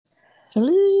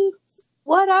Hello,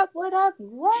 What up? What up?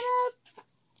 What up?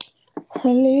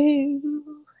 hello.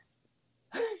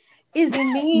 Is it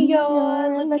me you're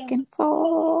You're looking? looking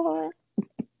for.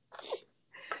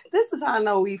 This is how I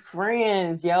know we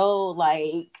friends, yo.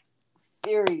 Like,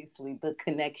 seriously, the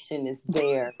connection is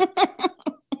there.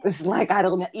 It's like I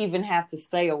don't even have to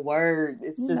say a word.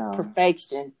 It's You just know,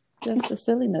 perfection. just the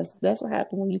silliness. That's what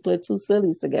happened when you put two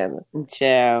sillies together.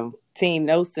 Ciao. Team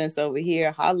No Sense over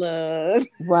here. Holla.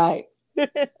 Right.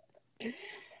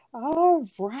 All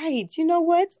right. You know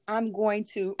what? I'm going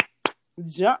to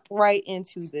jump right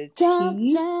into the Jump,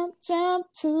 tea jump, jump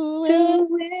to it.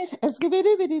 to it.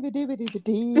 Scooby-Doo.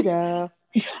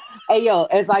 Hey yo,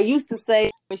 as I used to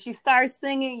say, when she starts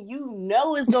singing, you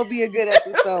know it's gonna be a good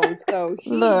episode. So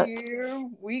Look. here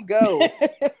we go.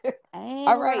 All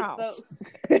And we're right, off. so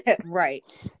right.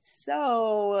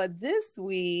 So this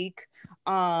week,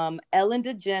 Ellen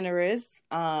DeGeneres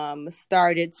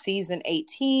started season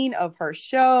 18 of her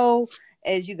show.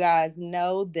 As you guys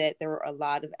know, that there were a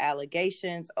lot of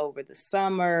allegations over the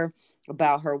summer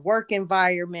about her work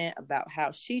environment, about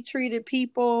how she treated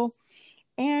people.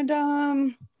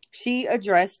 And she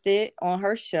addressed it on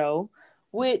her show,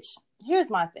 which here's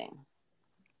my thing.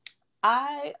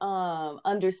 I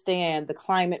understand the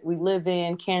climate we live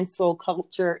in. Cancel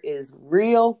culture is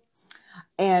real,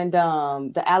 and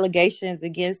the allegations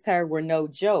against her were no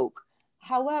joke.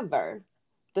 However,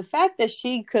 the fact that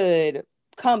she could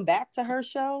come back to her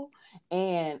show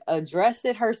and address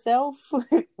it herself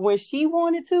when she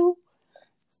wanted to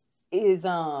is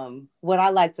what I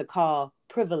like to call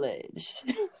privilege.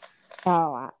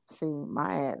 Oh, I see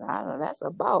my ass. I know that's a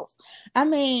boss. I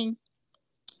mean,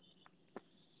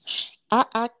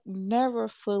 I never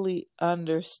fully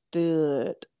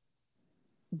understood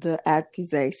the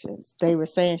accusations. They were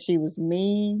saying she was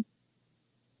mean.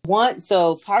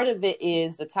 So part of it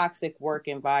is the toxic work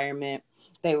environment.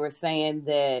 They were saying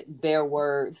that there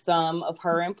were some of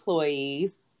her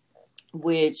employees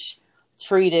which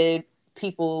treated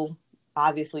people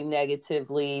obviously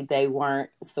negatively. They weren't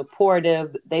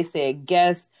supportive. They said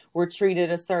guests were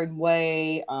treated a certain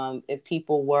way. If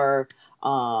people were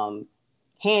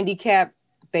handicapped,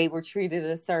 they were treated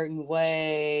a certain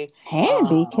way.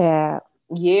 Handicap.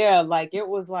 Yeah, like it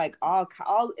was like all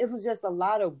it was just a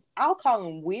lot of, I'll call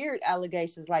them weird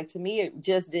allegations. Like to me, it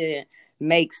just didn't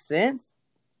make sense.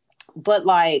 But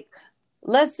like,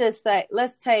 let's just say,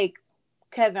 let's take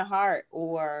Kevin Hart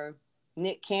or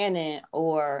Nick Cannon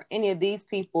or any of these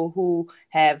people who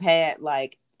have had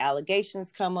like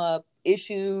allegations come up,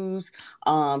 issues,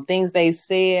 things they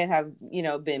said have,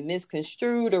 been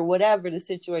misconstrued or whatever the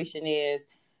situation is.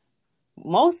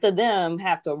 Most of them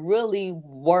have to really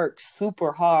work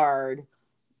super hard,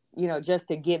 just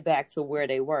to get back to where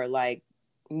they were. Like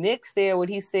Nick said what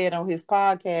he said on his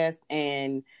podcast,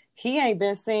 and he ain't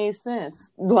been seen since.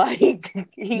 Like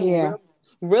he Yeah.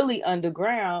 really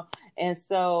underground. And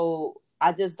so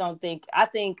I just don't think, I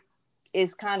think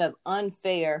it's kind of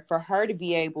unfair for her to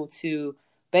be able to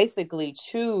basically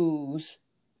choose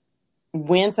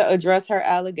when to address her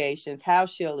allegations, how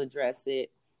she'll address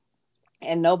it,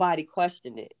 and nobody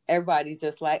questioned it. Everybody's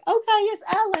just like, okay,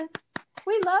 it's Ellen.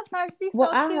 We love her. She's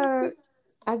Well, so I cute. heard,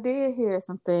 I did hear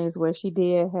some things where she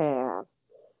did get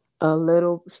a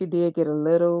little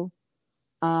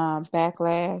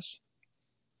backlash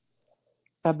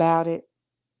about it,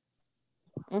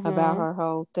 about Mm-hmm. her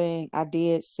whole thing. I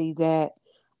did see that.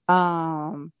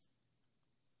 Um,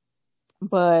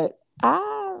 but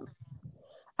I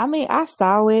mean, I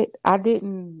saw it. I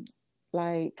didn't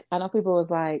like, I know people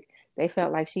was like, they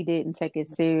felt like she didn't take it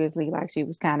seriously, like she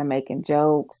was kind of making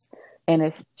jokes. And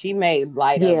if, She made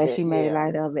light of yeah, it. she made Yeah.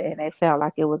 light of it, and they felt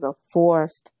like it was a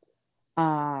forced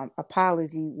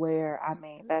apology where, I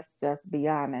mean, let's just be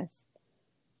honest,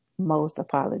 most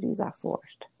apologies are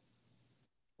forced.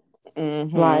 Like,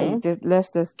 Mm-hmm. just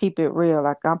let's just keep it real.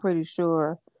 Like, I'm pretty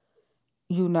sure,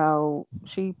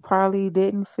 she probably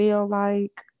didn't feel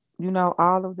like,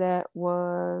 all of that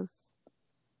was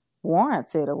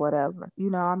warranted or whatever.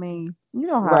 I mean, you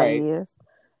know how it Right. is.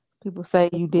 People say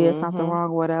you did something Mm-hmm.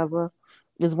 wrong or whatever.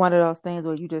 It's one of those things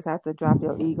where you just have to drop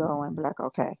your ego and be like,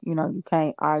 okay, you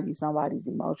can't argue somebody's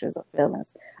emotions or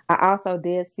feelings. I also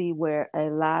did see where a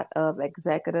lot of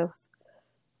executives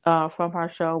from her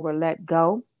show were let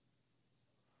go.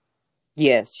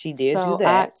 Yes, she did do So I,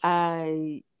 that.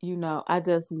 I, I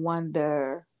just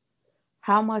wonder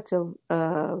how much of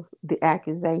the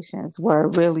accusations were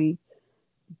really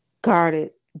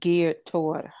guarded, geared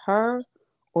toward her,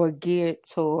 or geared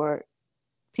toward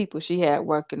people she had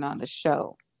working on the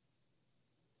show.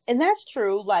 And that's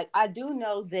true. Like I do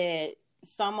know that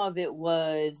some of it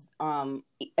was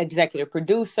executive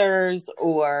producers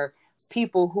or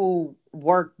people who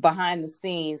work behind the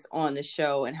scenes on the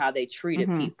show and how they treated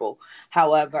people.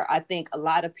 However, I think a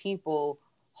lot of people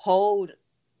hold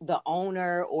the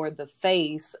owner or the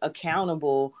face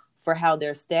accountable for how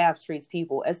their staff treats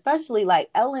people, especially like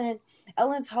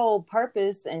Ellen's whole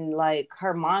purpose and like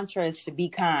her mantra is to be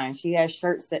kind. She has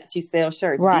shirts that she sells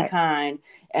shirts, right. Be kind.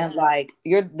 And like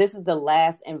this is the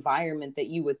last environment that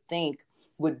you would think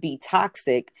would be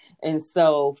toxic. And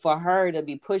so for her to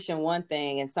be pushing one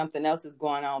thing and something else is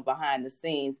going on behind the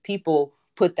scenes, people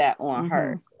put that on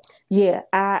her. Yeah,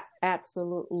 I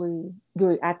absolutely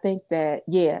agree. I think that,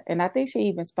 and I think she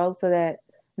even spoke to that,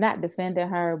 not defending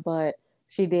her, but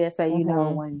she did say, you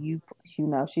know, when you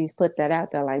know, she's put that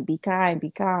out there, like, be kind,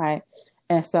 be kind.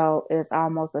 And so it's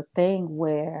almost a thing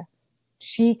where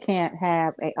she can't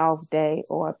have an off day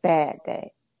or a bad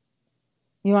day.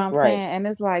 You know what I'm saying? And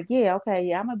it's like, I'm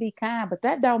going to be kind, but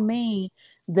that don't mean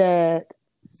that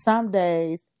some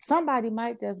days somebody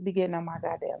might just be getting on my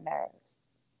goddamn nerves.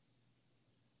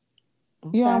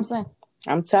 Okay. You know what I'm saying?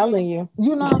 I'm telling you.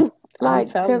 You know, like,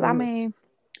 because I mean,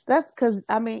 that's because,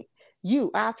 I mean,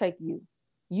 I'll take you.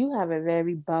 You have a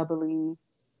very bubbly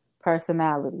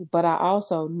personality, but I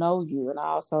also know you, and I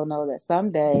also know that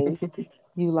some days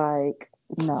you like,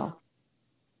 no.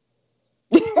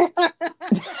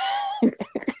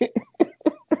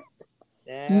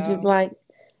 You just like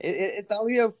it's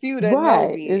only a few that know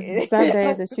me. It's some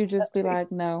days that you just be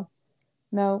like, no,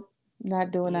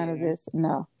 not doing none of this,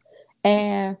 no.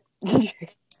 And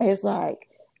it's like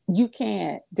you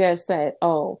can't just say,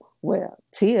 oh, well,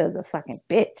 Tia's a fucking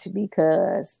bitch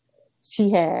because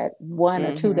she had 1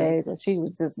 or 2 days where she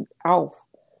was just off.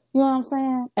 You know what I'm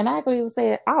saying? And I could even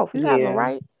say it off. You have a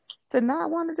right to not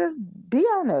want to just be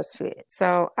on that shit.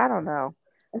 So I don't know.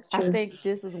 I think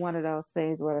this is one of those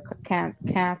things where the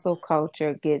cancel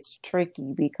culture gets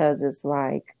tricky because it's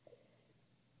like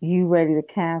you ready to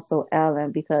cancel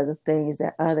Ellen because of things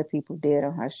that other people did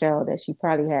on her show that she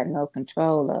probably had no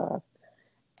control of.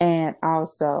 And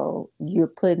also you're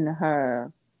putting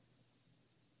her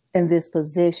in this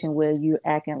position where you're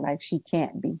acting like she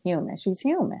can't be human. She's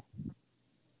human.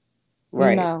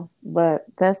 Right. You know, but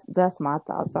that's my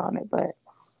thoughts on it. But,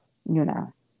 you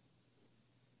know.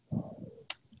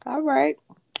 All right.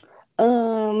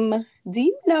 Do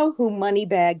you know who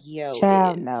Moneybagg Yo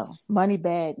Child, is? no.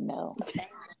 Moneybagg, no.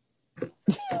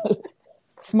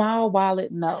 Small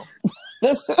wallet, no.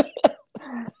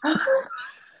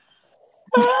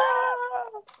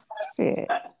 Shit.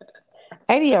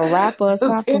 Ain't he a rapper or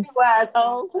something?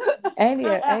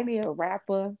 Ain't he a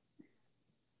rapper?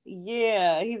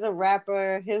 Yeah, he's a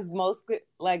rapper. His most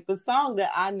like the song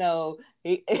that I know,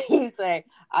 he say,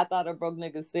 "I thought a broke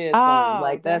nigga said something."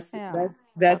 Like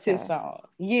that's his song.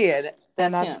 Yeah,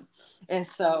 that's him. And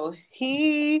so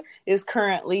he is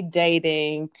currently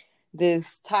dating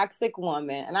this toxic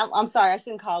woman, and I'm sorry, I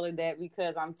shouldn't call her that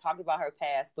because I'm talking about her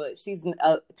past, but she's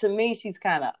to me she's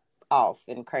kind of off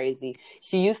and crazy.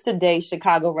 She used to date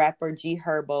Chicago rapper G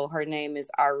Herbo. Her name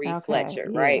is Ari Fletcher,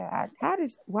 right?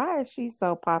 Why is she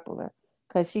so popular?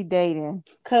 Because she dating.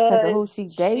 Because of who she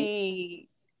date?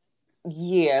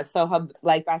 Yeah, so her,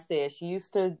 like I said, she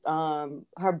used to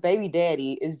her baby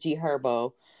daddy is G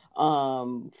Herbo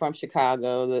from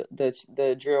Chicago,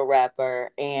 the drill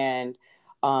rapper, and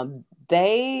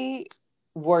they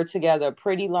were together a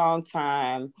pretty long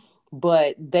time,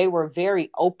 but they were very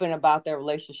open about their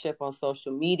relationship on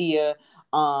social media.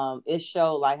 It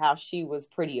showed like how she was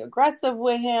pretty aggressive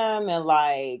with him, and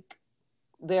like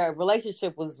their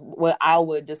relationship was what I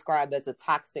would describe as a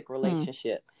toxic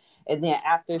relationship. And then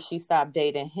after she stopped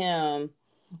dating him,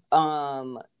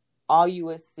 all you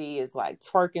would see is like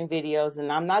twerking videos.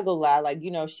 And I'm not gonna lie, like,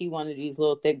 you know, she one of these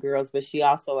little thick girls, but she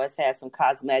also has had some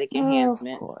cosmetic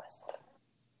enhancements. Of course.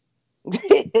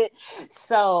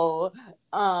 So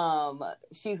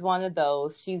she's one of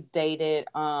those. She dated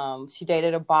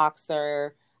a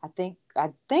boxer. I think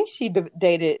she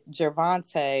dated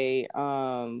Gervonta,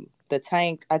 the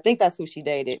Tank. I think that's who she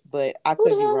dated, but I could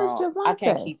be wrong. I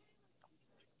can't keep.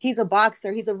 He's a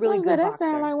boxer. He's a really good boxer. That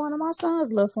sounds like one of my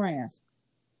son's little friends.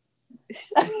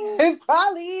 It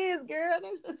probably is, girl.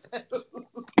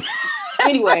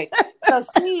 Anyway, so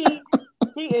she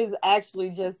is actually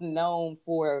just known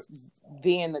for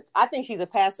being I think she's a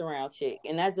pass around chick,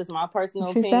 and that's just my personal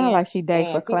opinion. She sounds like she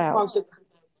dates for clout.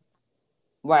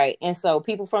 Right. And so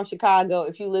people from Chicago,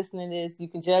 if you listen to this, you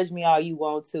can judge me all you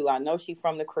want to. I know she's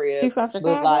from the crib. She from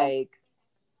Chicago? But like,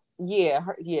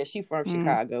 she's from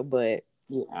Chicago, but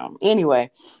you know. Anyway,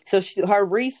 so her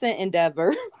recent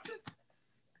endeavor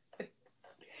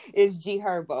is G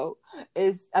Herbo.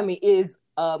 Is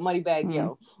Moneybag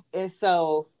Yo. And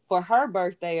so for her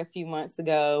birthday a few months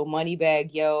ago,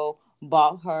 Moneybag Yo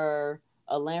bought her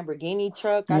a Lamborghini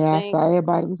truck, I Yeah, so think.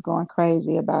 everybody was going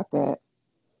crazy about that.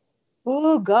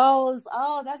 Who goes?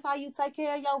 Oh, that's how you take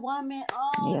care of your woman.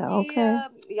 Oh, Yeah, okay. yeah.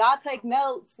 Y'all take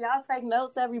notes. Y'all take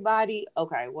notes, everybody.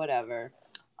 Okay, whatever.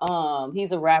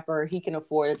 He's a rapper. He can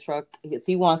afford a truck if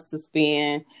he wants to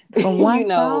spend. For you one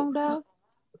know, song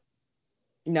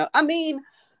though? I mean,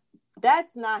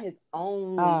 that's not his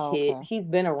only Oh, hit. okay. He's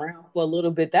been around for a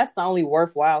little bit. That's the only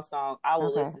worthwhile song I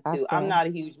will Okay. listen to. I'm not a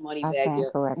huge I Moneybag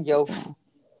stand corrected Yo. then.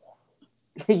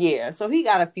 Yeah, so he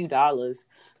got a few dollars,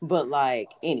 but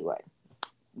like anyway.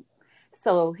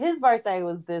 So his birthday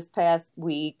was this past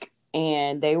week,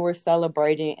 and they were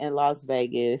celebrating in Las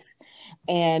Vegas,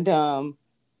 and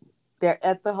they're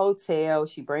at the hotel.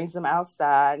 She brings them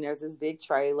outside, and there's this big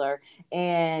trailer,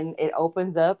 and it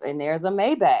opens up, and there's a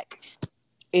Maybach.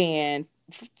 And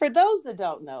for those that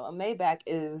don't know, a Maybach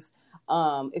is,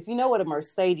 if you know what a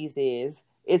Mercedes is,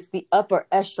 it's the upper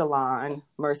echelon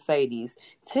Mercedes.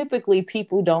 Typically,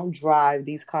 people don't drive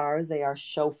these cars; they are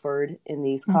chauffeured in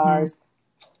these cars.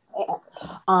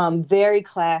 Very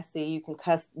classy. You can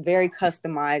very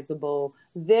customizable,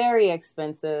 very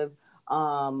expensive.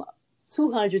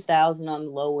 200,000 on the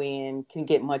low end, can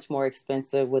get much more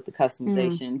expensive with the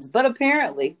customizations. But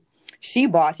apparently, she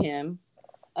bought him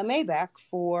a Maybach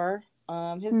for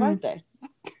his birthday.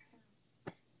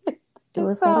 Do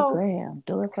it for the gram.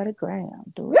 Do it for the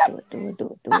gram. Do it for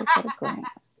the gram.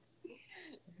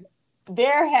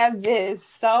 There have been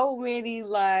so many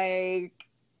like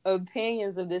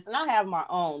opinions of this, and I have my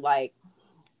own. Like,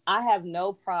 I have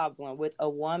no problem with a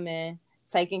woman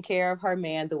taking care of her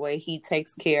man the way he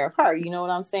takes care of her. You know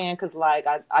what I'm saying? Because like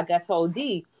I got told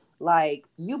D, like,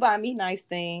 you buy me nice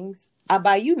things, I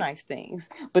buy you nice things.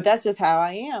 But that's just how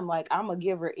I am. Like, I'm a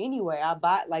giver anyway. I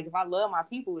buy, like, if I love my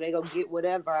people, they go get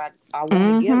whatever I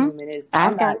want to give them, and it's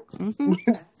I'm not.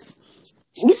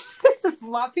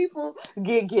 My people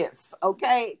get gifts,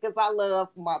 okay? Because I love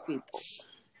my people.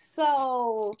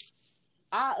 So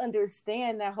I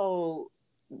understand that whole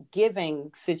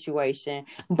giving situation,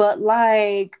 but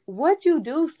like, what you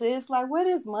do, sis? Like, where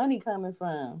is money coming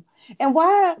from? And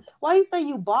why you say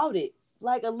you bought it?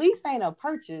 Like, at least ain't a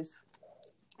purchase.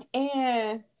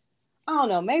 And I don't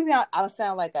know, maybe I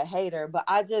sound like a hater, but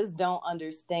I just don't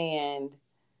understand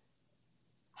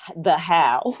the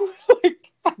how.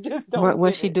 Like, I just don't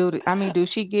What get she it. do? I mean, do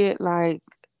she get like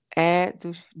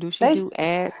do she They do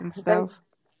ads and they stuff?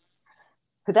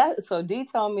 so D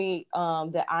told me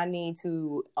that I need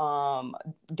to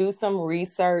do some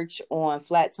research on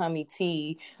flat tummy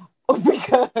tea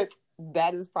because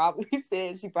that is probably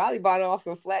said she probably bought off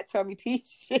some flat tummy tea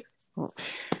shit.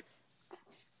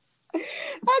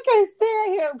 I can't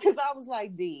stand him because I was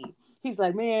like, D. He's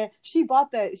like, man, she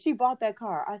bought that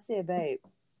car. I said, babe,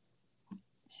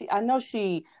 I know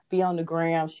she be on the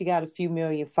gram. She got a few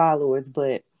million followers,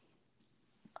 but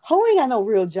who ain't got no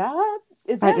real job?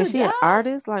 Is Like, that is a she an job?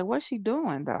 artist? Like, what's she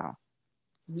doing though?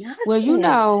 Well,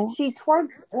 Nothing. She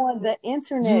twerks on the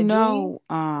internet, G.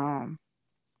 I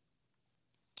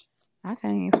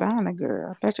can't even find a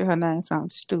girl. I bet you her name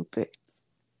sounds stupid.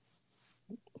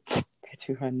 Bet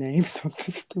you her name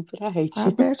something stupid. I hate I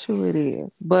you. bet you it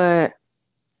is. But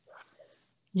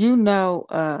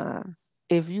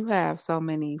if you have so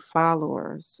many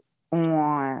followers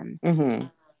on,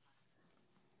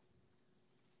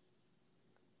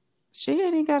 she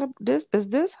ain't got this. Is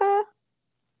this her?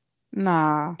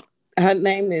 Nah. Her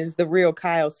name is The Real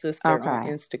Kyle Sister on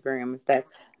Okay. Instagram. If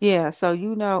that's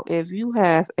So if you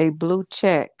have a blue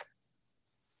check.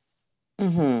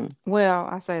 Well,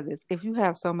 I say this: if you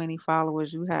have so many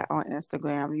followers you have on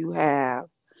Instagram, you have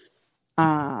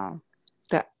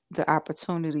the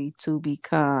opportunity to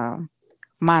become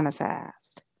monetized.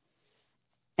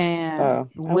 And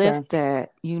with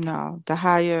that,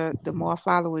 the more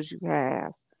followers you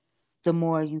have, the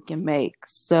more you can make.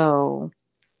 So,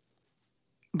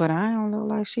 but I don't look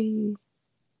like she.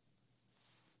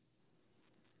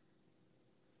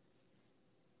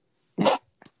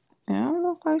 I don't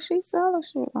look like she's selling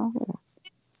shit on here.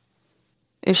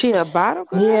 Is she a bottle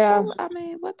girl? yeah. I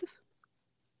mean, what the?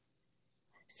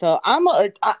 So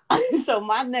so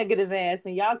my negative ass,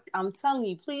 and y'all, I'm telling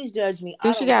you, please judge me. Do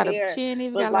I she don't got care. she ain't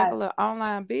even But got like like, a little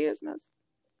online business?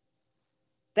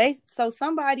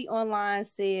 somebody online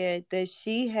said that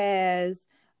she has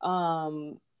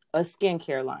a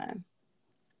skincare line.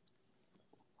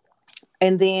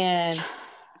 And then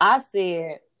I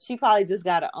said she probably just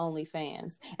got an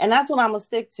OnlyFans. And that's what I'm gonna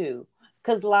stick to.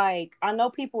 Cause like, I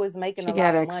know people is making She a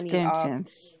got lot of money off.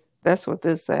 extensions. That's what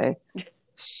this say.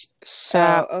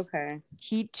 Shop okay.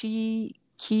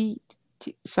 Key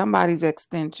somebody's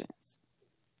extensions.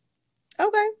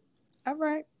 Okay. All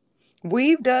right.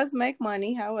 Weave does make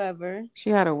money, however. She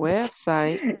had a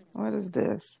website. What is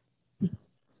this?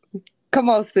 Come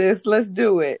on, sis. Let's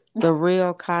do it. The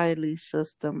Real Kylie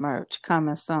Sister merch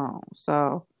coming soon.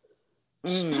 So,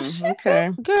 Okay.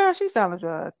 girl, she's selling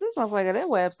drugs. This motherfucker, that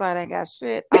website ain't got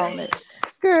shit on it.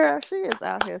 Girl, she is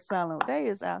out here selling. They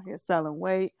is out here selling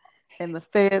weight, and the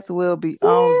feds will be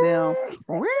on them.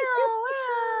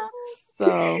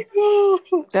 So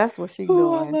that's what she Oh, I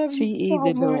doing. love She you so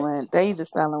either much. doing they either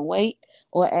selling weight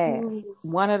or ass,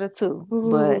 one of the two.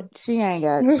 But Ooh. she ain't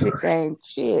got shit. Ain't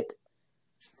shit.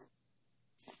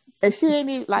 And she ain't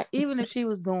even like even if she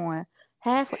was doing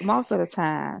most of the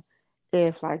time,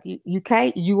 if like you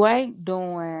ain't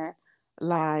doing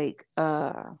like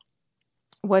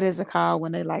what is it called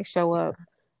when they like show up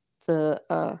to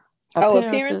Oh, appearances,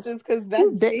 appearances, because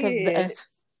that's because dead.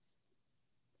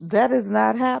 that is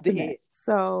not happening. Dead.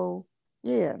 So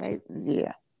yeah,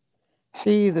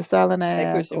 she either selling They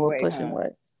ass pushing or weight, pushing huh?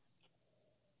 weight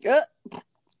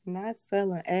Not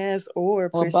selling ass or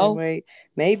or pushing both. weight.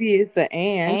 Maybe it's an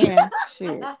and. And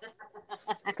shit,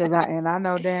 cause I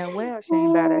know damn well she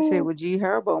ain't buy that shit with G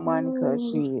Herbo money, cause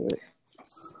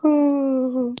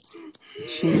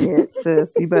shit,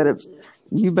 sis,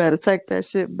 you better take that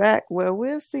shit back. Well,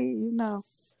 we'll see.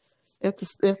 If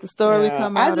the story Yeah,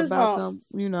 come I out just about want.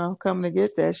 them, coming to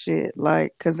get that shit,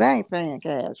 like, cause they ain't paying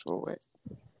cash for it.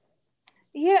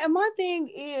 Yeah, and my thing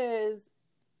is,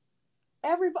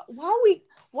 everybody.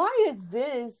 Why is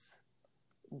this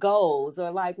goals,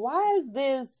 or like, why is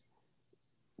this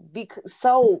because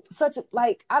such a,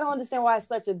 like, I don't understand why it's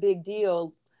such a big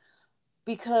deal,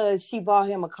 because she bought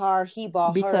him a car, he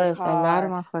bought her a Because a lot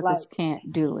of car, like, motherfuckers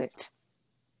can't do it.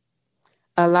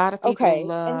 A lot of people okay, and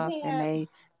love, and then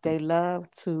they love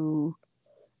to,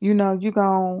 you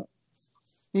gonna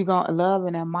love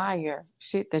and admire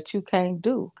shit that you can't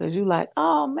do, cause you like,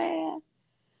 oh man,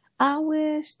 I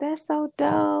wish that's so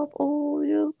dope.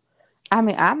 Ooh, I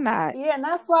mean, I'm not. yeah, and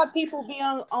that's why people be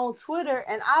on Twitter,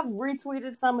 and I've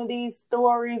retweeted some of these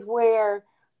stories where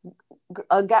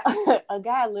a guy a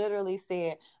guy literally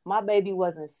said, my baby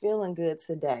wasn't feeling good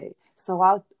today, so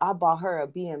I bought her a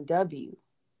BMW.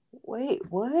 Wait,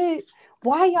 what?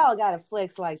 Why y'all gotta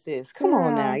flex like this? Come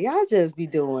on now. Girl, Y'all just be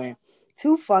doing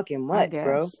too fucking I much,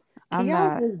 bro. guess Can I'm y'all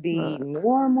not. just be Look,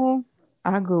 normal?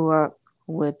 I grew up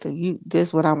with the you.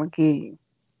 This what I'm gonna give you,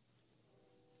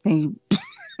 and you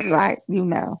like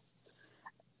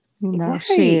Right.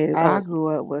 shit. If I grew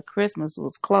up where Christmas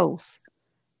was close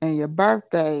and your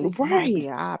birthday might be Right.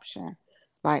 an option,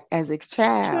 like as a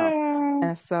child, Child.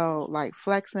 and so like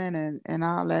flexing and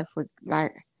all that for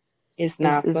like It's it's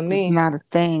not for it's, it's me. not a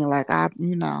thing. Like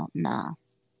nah.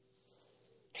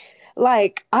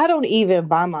 Like, I don't even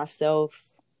buy myself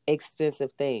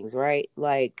expensive things, right?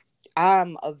 Like,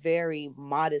 I'm a very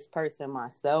modest person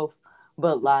myself,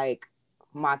 but like,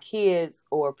 my kids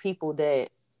or people that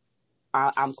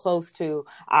I'm close to,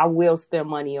 I will spend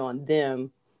money on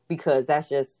them, because that's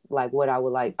just like what I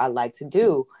like to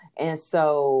do. And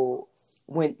so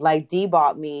when like D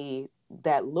bought me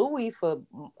that Louis for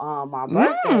my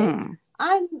birthday, Mm,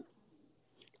 I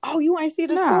oh, you ain't see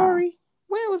the no. story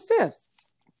When was this?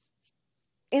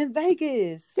 in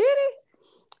Vegas Did he?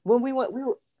 when we were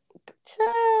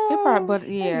It probably, child, but they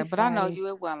yeah, be but I know funny. you.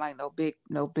 It wasn't like no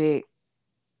big.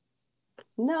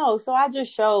 No, so I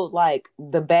just showed like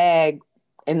the bag,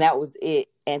 and that was it.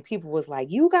 And people was like,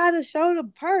 "You gotta show the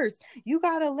purse. You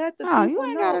gotta let the No, you people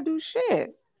ain't gotta know." do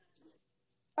shit.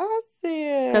 I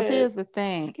Cause said, here's the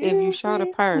thing: if you "Excuse show the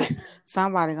me." purse,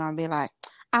 somebody gonna be like,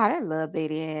 "Oh, that little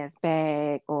bitty ass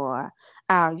bag," or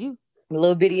 "Oh, you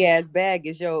Little bitty ass bag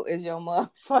is your right."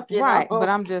 motherfucking But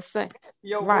I'm just saying,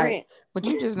 your right? rent. But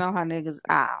you just know how niggas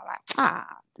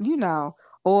you know,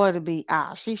 or to be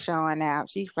she showing out,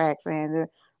 she flexing,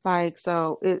 like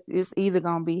so. It's either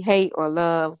gonna be hate or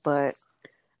love, but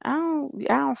I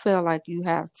don't feel like you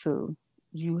have to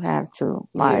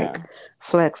like Yeah,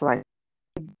 flex like.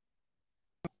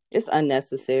 it's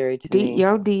unnecessary to me.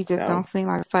 D just So don't seem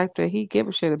like the type that he give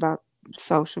a shit about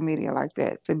social media like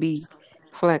that to be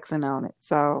flexing on it.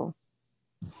 So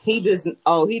he doesn't.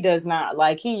 Oh, he does not.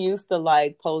 Like, he used to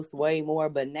like post way more,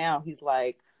 but now he's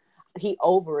like, he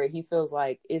over it. He feels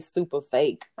like it's super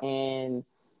fake, and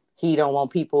he don't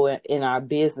want people in our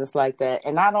business like that.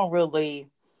 And I don't really,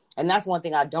 and that's one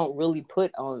thing I don't really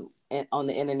put on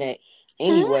the internet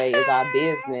anyway, is our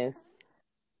business.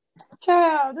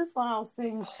 Child, this why I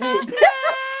don't see shit.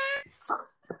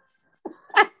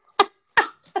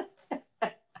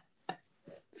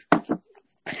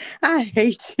 I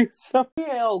hate you so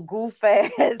goof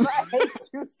ass. I hate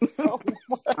you so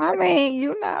much. I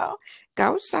mean,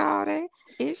 go shawty.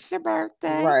 It's your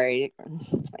birthday. Right.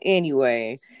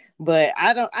 Anyway, but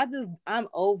I'm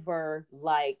over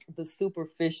like the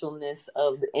superficialness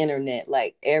of the internet.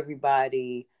 Like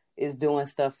everybody is doing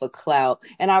stuff for clout.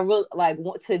 And I really like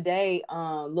today,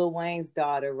 Lil Wayne's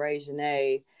daughter, Ray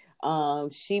Janae,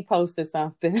 she posted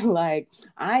something like,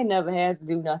 I ain't never had to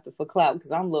do nothing for clout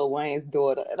because I'm Lil Wayne's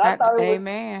daughter. And I thought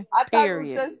Amen. I thought it was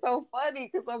just so funny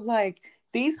because I'm like,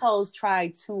 these hoes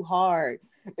try too hard.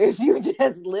 If you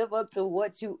just live up to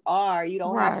what you are, you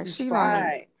don't have to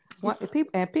try.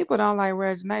 People don't like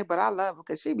Reginae, but I love her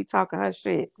because she be talking her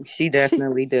shit. She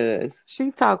definitely does.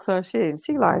 She talks her shit.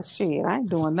 She like, shit, I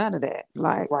ain't doing none of that.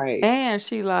 Like, right. And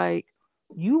she like,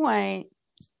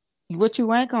 what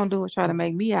you ain't gonna do is try to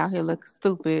make me out here look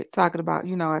stupid talking about,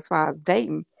 as far as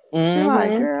dating. She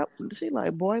like, girl,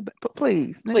 boy, but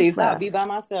please. Please, I'll be by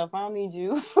myself. I don't need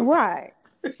you. Right.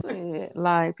 Shit.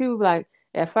 Like, people be like,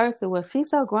 at first it was,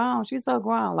 she's so grown.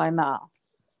 Like, nah.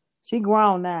 She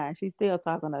grown now. She still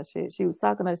talking her shit. She was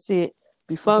talking her shit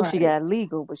before she got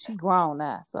legal, but she grown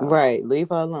now. So. Right. Leave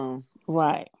her alone.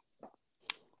 Right.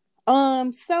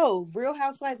 So Real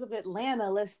Housewives of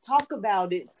Atlanta, let's talk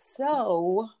about it.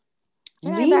 So it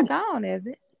ain't back on, is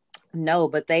it? No,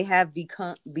 but they have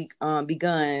begun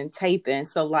taping.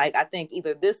 So like I think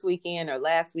either this weekend or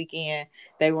last weekend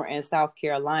they were in South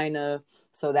Carolina.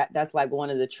 So that's like one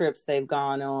of the trips they've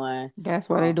gone on. That's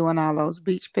why they're doing all those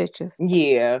beach pictures.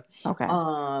 Yeah. Okay.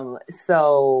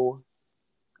 So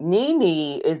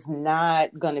NeNe is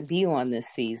not gonna be on this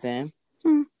season.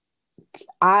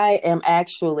 I am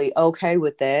actually okay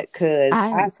with that because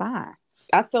I'm fine.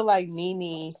 I feel like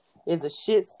NeNe is a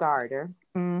shit starter.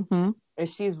 Mm-hmm. And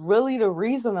she's really the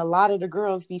reason a lot of the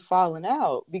girls be falling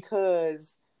out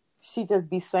because she just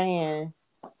be saying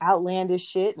outlandish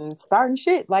shit and starting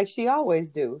shit like she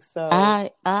always do. So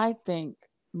I think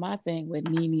my thing with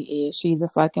NeNe is she's a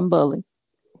fucking bully.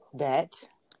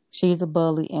 She's a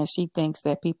bully and she thinks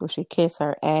that people should kiss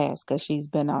her ass because she's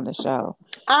been on the show.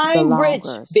 I'm rich,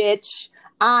 bitch.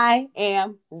 I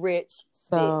am rich.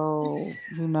 So,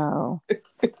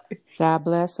 God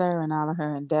bless her and all of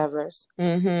her endeavors.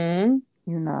 Mm-hmm.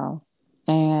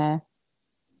 And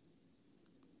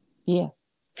yeah.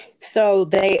 So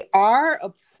they are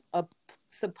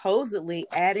supposedly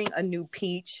adding a new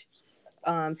peach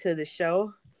to the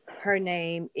show. Her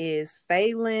name is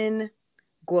Phelan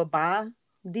Guabadia.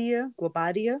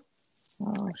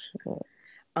 Oh shit.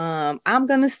 I'm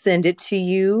gonna send it to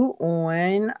you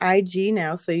on IG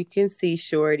now so you can see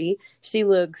Shorty. She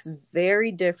looks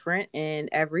very different in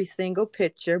every single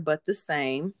picture, but the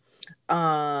same.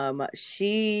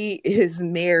 She is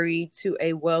married to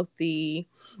a wealthy,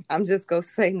 I'm just gonna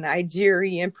say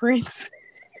Nigerian prince.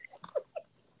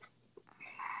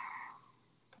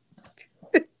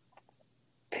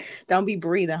 Don't be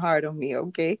breathing hard on me,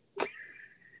 okay?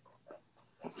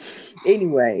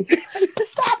 Anyway,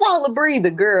 stop all the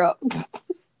breathing, girl.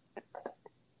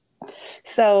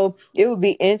 So it would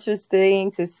be interesting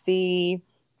to see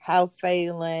how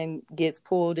Phelan gets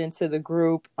pulled into the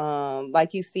group.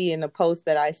 Like you see in the post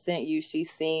that I sent you,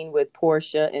 she's seen with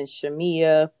Portia and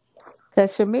Shamia.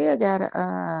 Because Shamia got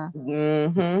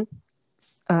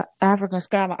African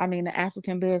scholar. I mean, the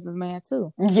African businessman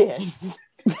too. Yes.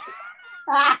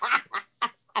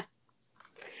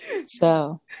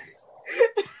 So.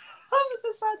 I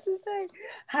was about to say,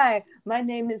 hi, my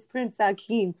name is Prince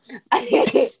Hakeem.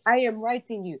 I am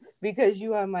writing you because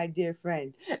you are my dear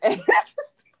friend.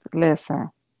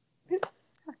 Listen.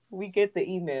 We get the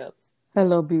emails.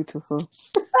 Hello, beautiful.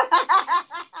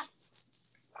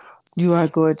 You are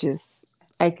gorgeous.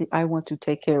 I want to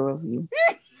take care of you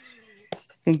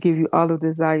and give you all the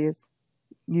desires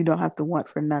you don't have to want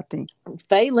for nothing.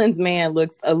 Phelan's man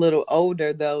looks a little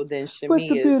older, though, than Shamia's.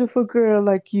 What's a beautiful girl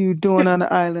like you doing on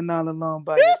the island all alone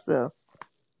by yourself?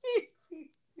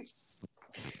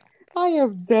 I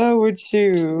am done with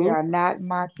you. We are not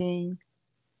mocking.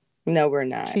 No, we're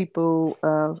not. People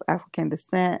of African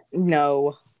descent.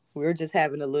 No, we're just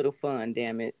having a little fun,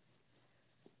 damn it.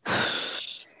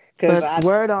 But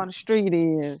word on the street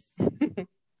is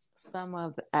some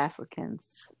of the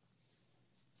Africans,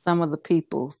 some of the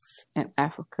peoples in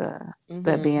Africa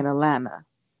that be in Atlanta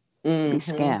be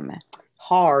scamming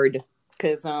hard.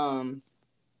 Cause I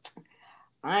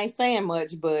ain't saying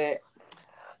much, but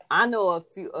I know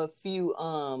a few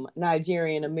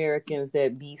Nigerian Americans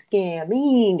that be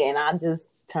scamming, and I just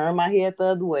turn my head the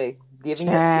other way, giving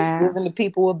the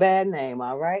people a bad name.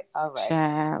 All right.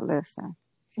 Child, listen.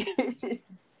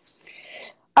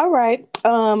 All right.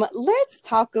 Let's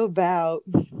talk about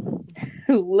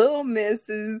Little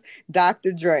Mrs.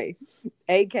 Dr. Dre,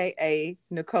 aka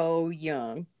Nicole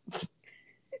Young.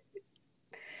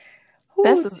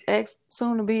 That's Whew, his ex,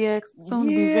 soon to be yeah,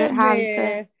 very highly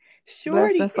man.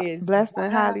 Shorty is blessed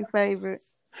and wild. highly favored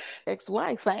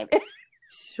ex-wife, ain't it?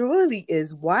 Shorty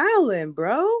is wildin',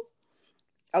 bro.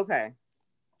 Okay.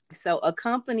 So, a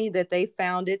company that they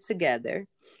founded together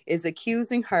is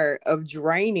accusing her of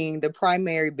draining the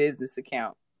primary business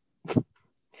account.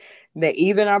 They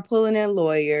even are pulling in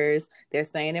lawyers. They're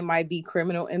saying it might be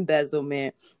criminal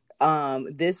embezzlement.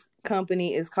 This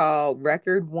company is called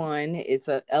Record One. It's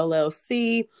a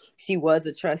LLC. She was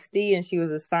a trustee and she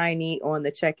was a signee on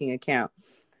the checking account.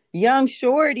 Young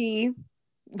Shorty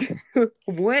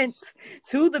went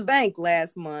to the bank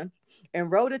last month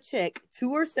and wrote a check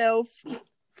to herself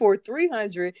for Why?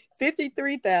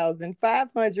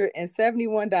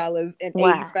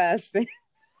 $353,571.85.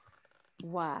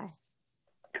 Why?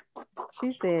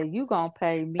 She said, "You gonna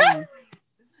pay me."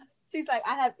 She's like,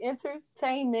 I have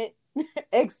entertainment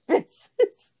expenses.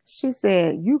 She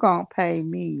said, "You gonna pay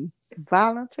me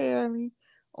voluntarily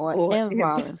or Or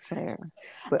involuntarily,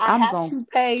 but I I'm have gonna to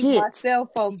pay my get." cell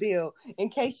phone bill. In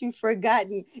case you've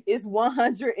forgotten, it's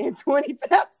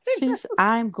 120,000.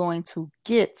 I'm going to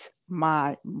get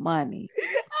my money.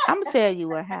 I'm gonna tell you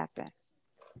what happened.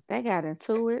 They got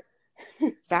into it.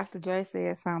 Dr. Dre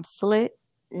said something slick,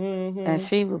 and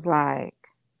she was like,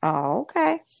 "Oh,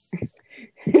 okay."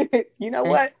 You know And,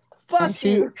 what? and Fuck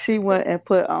you. she went and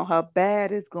put on her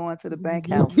baddest going to the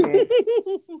bank outfit.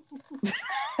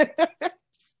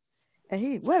 And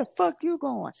he, "Where the fuck you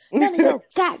going? None of your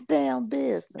goddamn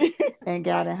business." And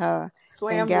got in her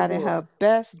Slammed the door.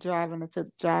 best driving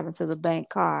to the bank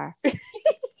car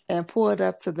and pulled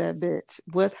up to that bitch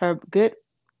with her good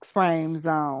frames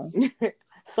on.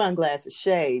 Sunglasses,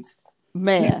 shades.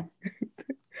 Man,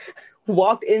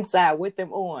 Walked inside with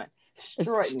them on,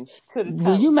 strutting to the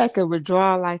when you tunnel. make a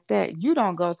withdrawal like that, you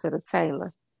don't go to the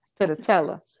teller.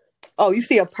 Oh, you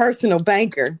see a personal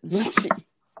banker.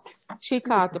 She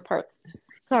called the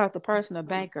personal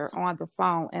banker on the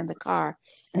phone in the car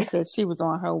and said she was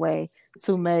on her way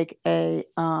to make a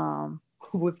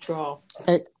Withdrawal.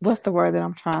 what's the word that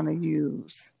I'm trying to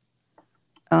use?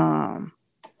 A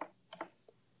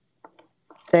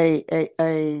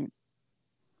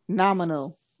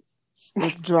nominal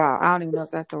withdrawal. I don't even know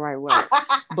if that's the right word,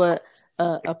 but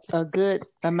a good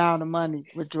amount of money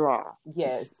withdrawal.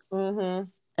 Yes. Mm-hmm.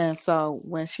 And so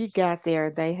when she got there,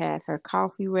 they had her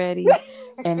coffee ready,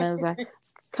 and it was like,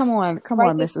 come on,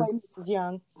 Right this Mrs. way, Mrs.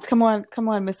 Young. Come on,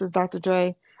 Mrs. Dr.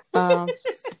 Dre. Come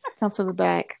to the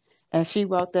back. And she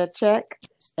wrote that check,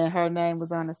 and her name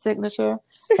was on the signature,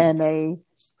 and they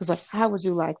was like, "How would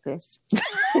you like this?"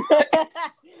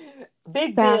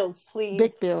 Big bills, please.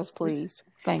 Big bills, please.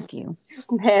 Thank you.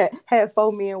 Had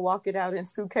 4 men walking out in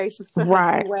suitcases to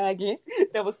her wagon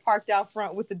that was parked out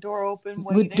front with the door open,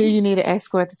 waiting. Do you need an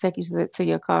escort to take you to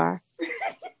your car?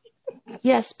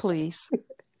 Yes, please.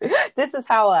 This is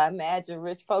how I imagine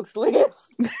rich folks live.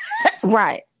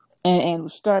 Right. And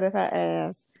started her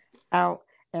ass out,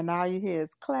 and all you hear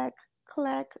is clack,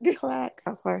 clack, clack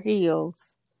of her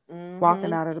heels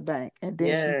walking out of the bank. And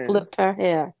then she flipped her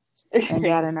hair and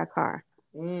got in her car.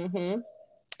 And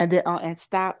then and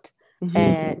stopped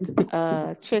at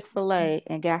Chick-fil-A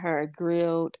and got her a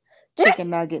grilled chicken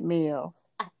nugget meal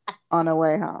on her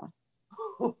way home.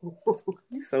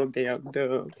 You so damn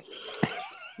dumb.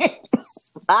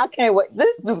 I can't wait.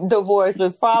 This divorce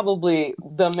is probably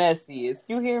the messiest.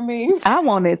 You hear me? I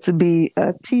want it to be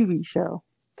a TV show.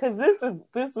 Cause this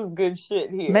is good shit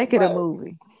here. Make it a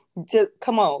movie. Just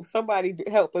come on, somebody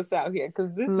help us out here.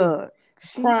 Cause this is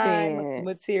prime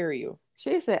material.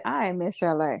 She said, "I ain't Miss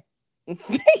LA."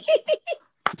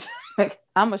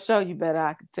 I'm gonna show you better.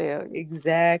 I can tell you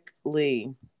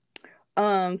exactly.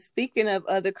 Speaking of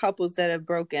other couples that have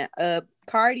broken up,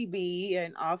 Cardi B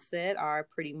and Offset are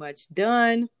pretty much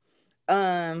done.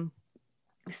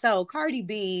 So Cardi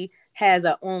B has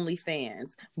a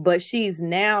OnlyFans, but she's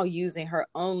now using her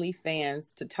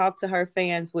OnlyFans to talk to her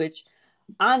fans, which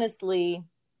honestly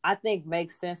I think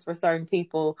makes sense for certain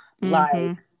people.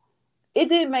 Like, it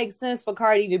didn't make sense for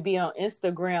Cardi to be on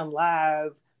Instagram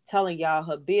Live telling y'all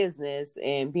her business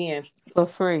and being for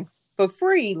free.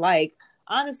 Like,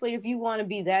 honestly, if you want to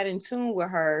be that in tune with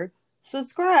her,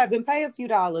 subscribe and pay a few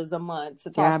dollars a month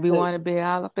to talk. Yeah, want to be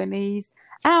all up in these.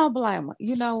 I don't blame her.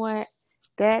 You know what?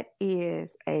 That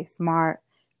is a smart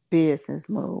business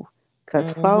move,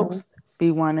 because folks be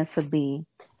wanting to be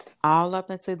all up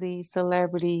into these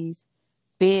celebrities'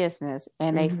 business,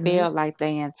 and they feel like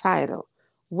they entitled.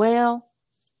 Well,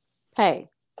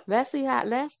 hey, let's see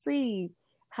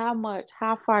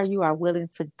how far you are willing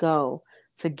to go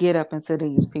to get up into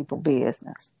these people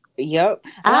business. Yep.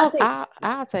 And I I'll think I'll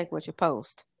I'll take what you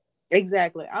post.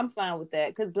 exactly. I'm fine with that.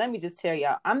 Because let me just tell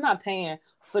y'all, I'm not paying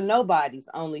for nobody's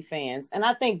OnlyFans. And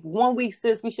I think one week,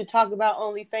 sis, we should talk about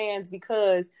OnlyFans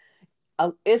because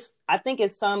I think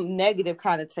it's some negative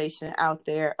connotation out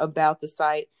there about the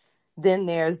site. Then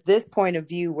there's this point of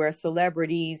view where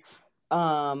celebrities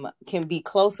can be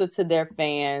closer to their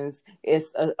fans.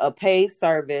 It's a paid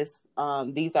service.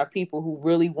 These are people who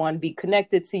really want to be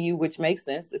connected to you, which makes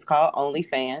sense. It's called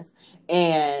OnlyFans.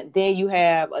 And then you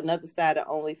have another side of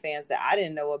OnlyFans that I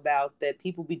didn't know about, that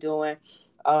people be doing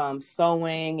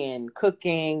sewing and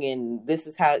cooking, and this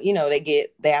is how, you know, they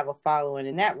have a following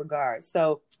in that regard.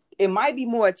 So it might be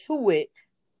more to it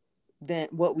than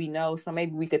what we know. So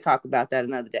maybe we could talk about that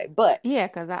another day. But Yeah,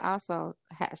 because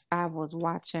I was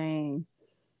watching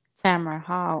Tamara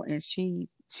Hall and she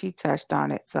touched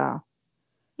on it. So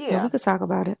yeah, yeah, we could talk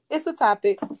about it. it's a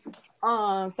topic.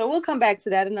 So we'll come back to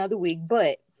that another week.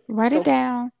 But Write it so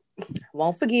down.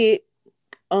 won't forget.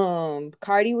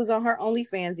 Cardi was on her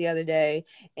OnlyFans the other day,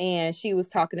 and she was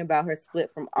talking about her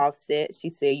split from Offset. She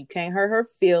said you can't hurt her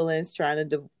feelings trying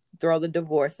to throw the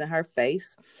divorce in her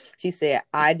face. She said,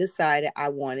 I decided I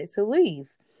wanted to leave.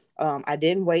 I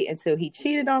didn't wait until he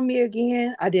cheated on me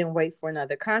again. I didn't wait for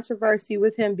another controversy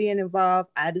with him being involved.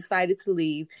 I decided to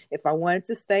leave. If I wanted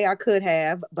to stay, I could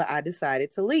have, but I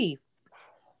decided to leave.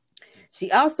 She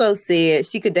also said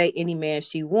she could date any man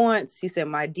she wants. She said,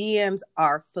 my DMs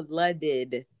are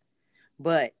flooded,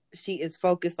 but she is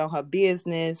focused on her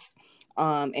business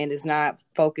and is not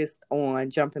focused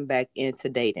on jumping back into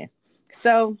dating.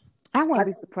 So I wouldn't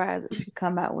be surprised if she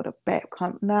come out with a bad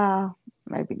no,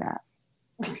 maybe not.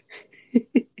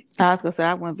 I was gonna say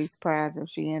I wouldn't be surprised if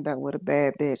she end up with a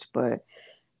bad bitch, but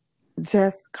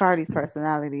just Cardi's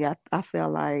personality, I feel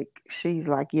like she's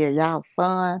like, yeah, y'all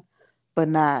fun, but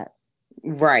not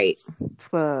right.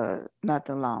 for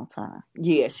nothing long time.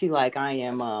 Yeah, she like I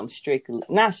am strictly,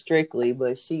 not strictly,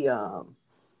 but she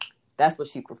that's what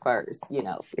she prefers, you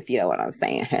know, if you know what I'm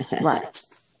saying. Right.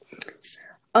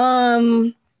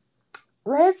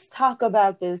 Let's talk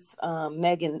about this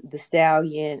Megan Thee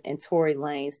Stallion and Tory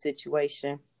Lanez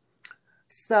situation.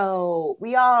 So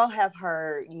we all have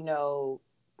heard, you know,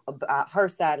 about her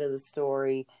side of the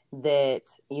story, that,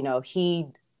 you know, he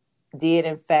did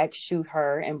in fact shoot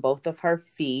her in both of her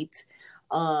feet.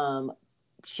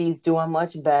 She's doing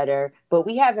much better, but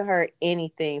we haven't heard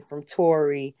anything from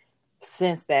Tory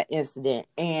since that incident.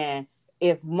 And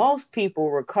if most people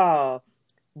recall,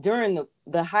 during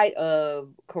the height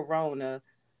of Corona,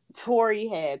 Tory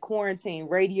had quarantine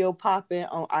radio popping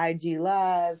on IG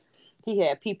Live. He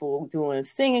had people doing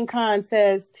singing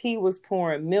contests. He was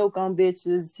pouring milk on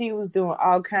bitches. He was doing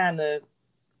all kind of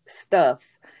stuff.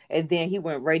 And then he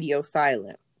went radio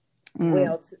silent.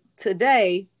 Well,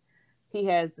 today he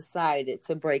has decided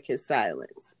to break his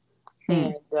silence.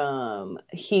 And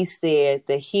he said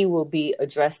that he will be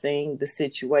addressing the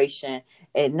situation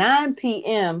at 9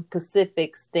 p.m.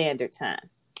 Pacific Standard Time.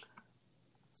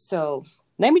 So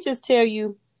let me just tell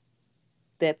you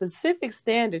that Pacific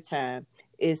Standard Time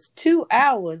is 2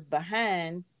 hours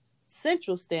behind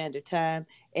Central Standard Time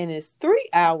and is 3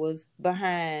 hours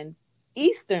behind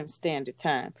Eastern Standard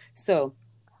Time. So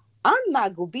I'm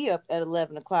not going to be up at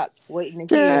 11 o'clock waiting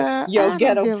to hear your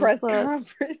ghetto press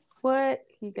conference. What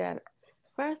he got?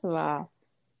 First of all,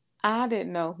 I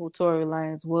didn't know who Tory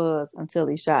Lanez was until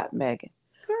he shot Megan.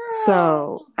 Girl,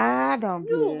 so I don't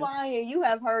you lying. You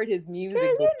have heard his music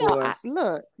before. You know,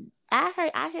 look,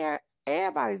 I hear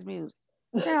everybody's music.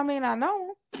 Girl, I mean, I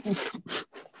know.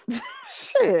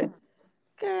 Shit.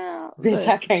 Girl. Bitch, listen.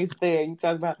 I can't stand you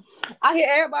talking about. I hear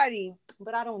everybody,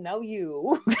 but I don't know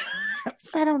you.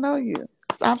 I don't know you.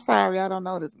 I'm sorry, I don't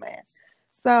know this man.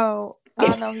 So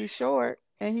I know he's short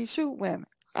and he shoot women.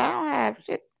 I don't have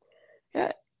shit.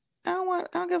 I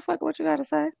don't give a fuck what you got to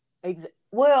say.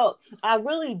 Well, I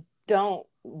really don't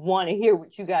want to hear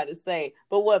what you got to say.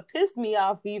 But what pissed me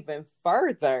off even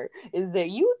further is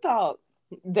that you thought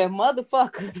that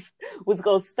motherfuckers was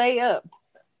going to stay up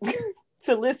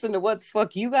to listen to what the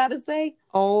fuck you got to say.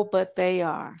 Oh, but they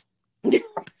are.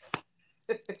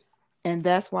 And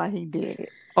that's why he did it.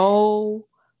 Oh,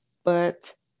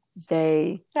 but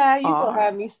they are. You gonna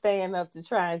have me staying up to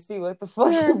try and see what the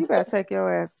fuck. Girl, you better take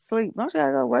your ass to sleep. Don't you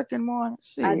gotta go work in the morning?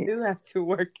 Shit. I do have to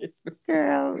work it.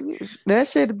 Girl, that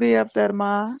shit'll be up there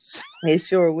tomorrow. It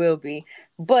sure will be.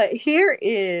 But here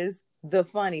is the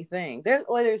funny thing.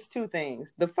 There's two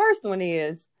things. The first one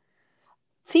is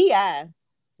T.I.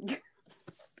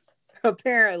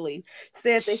 apparently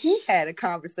said that he had a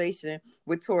conversation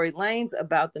with Tory Lanez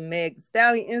about the Meg Thee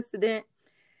Stallion incident.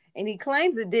 and he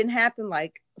claims it didn't happen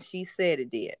like she said it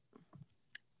did.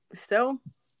 So,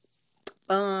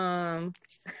 Of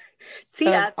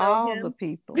T.I. told all the him,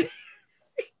 people. he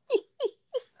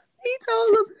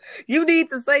told him, you need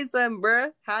to say something,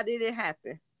 bruh. How did it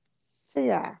happen?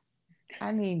 Yeah,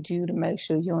 I need you to make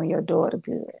sure you and your daughter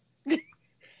good.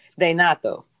 They not,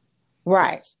 though.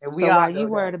 Right. And we So all while know you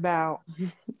worried about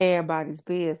everybody's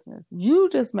business, you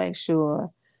just make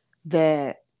sure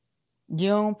that you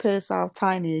don't piss off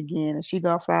Tiny again and she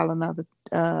gonna file another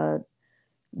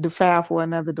to file for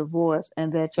another divorce,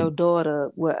 and that your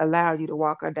daughter will allow you to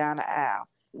walk her down the aisle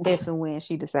if and when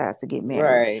she decides to get married.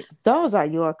 Right. Those are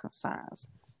your concerns.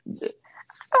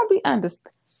 Don't be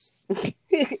understand.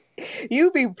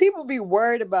 People be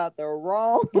worried about the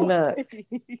wrong Look,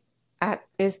 thing.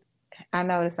 I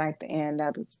know this ain't the end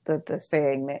of the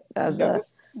segment of No.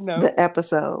 the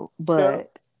episode,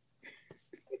 but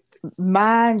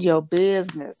mind your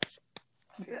business.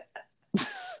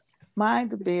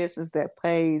 Mind the business that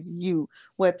pays you.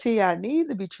 What T.I. needs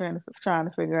to be trying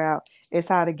to figure out is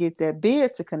how to get that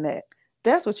beard to connect.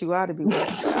 That's what you ought to be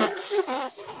worried about.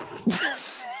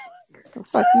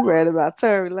 Fuck you worried about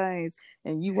Tory Lanez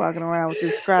and you walking around with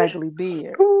this scraggly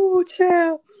beard. Ooh,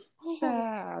 child.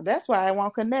 Child, that's why I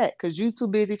won't connect, because you too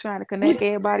busy trying to connect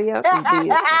everybody else's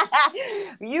business.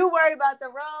 You worried about the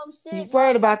wrong shit. You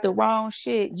worried about the wrong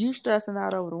shit. You stressing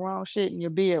out over the wrong shit and your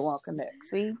beard won't connect.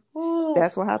 See? Ooh.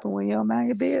 That's what happened when you don't mind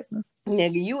your business.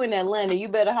 Nigga, you in Atlanta, you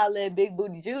better holler at Big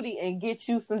Booty Judy and get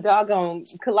you some doggone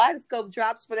kaleidoscope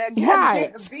drops for that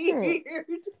goddamn beard.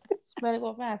 Better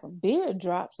go find some beard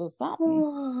drops or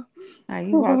something. Now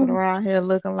you walking around here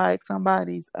looking like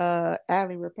somebody's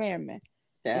alley repairman.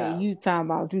 Yeah. And you talking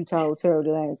about you told Tory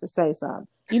Lanez to say something.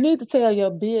 You need to tell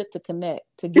your beard to connect,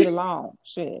 to get along.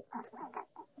 Shit.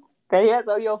 That yes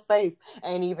on your face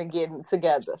ain't even getting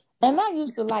together. And I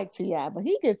used to like T.I., but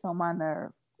he gets on my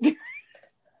nerve.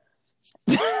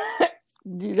 That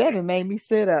done made me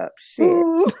sit up. Shit.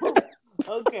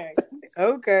 Okay.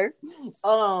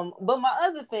 But my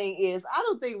other thing is, I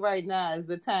don't think right now is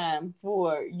the time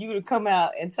for you to come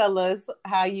out and tell us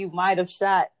how you might have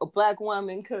shot a black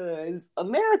woman, because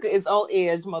America is on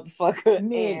edge, motherfucker.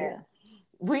 Nigga. And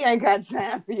we ain't got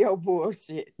time for your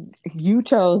bullshit. You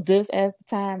chose this as the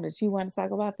time that you want to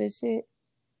talk about this shit?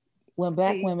 When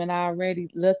black women are already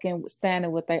looking,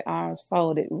 standing with their arms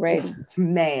folded, ready.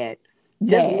 Mad.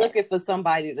 Just looking for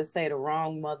somebody to say the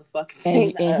wrong motherfucking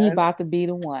thing. And he about to be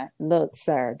the one. Look,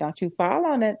 sir, don't you fall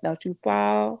on it. Don't you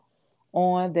fall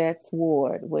on that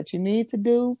sword. What you need to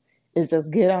do is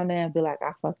just get on there and be like,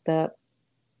 I fucked up.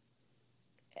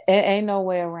 Ain't no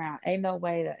way around. Ain't no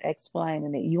way to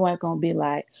explaining it. You ain't gonna be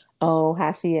like, oh,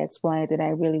 how she explained it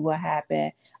ain't really what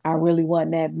happened. I really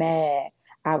wasn't that mad.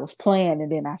 I was playing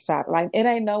and then I shot. Like, it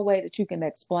ain't no way that you can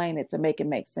explain it to make it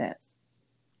make sense.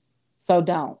 So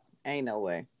don't. Ain't no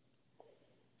way.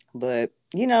 But,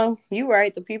 you know, you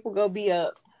right. The people go be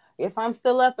up. If I'm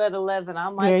still up at 11, I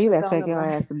might. Yeah, you better take your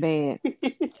ass to bed.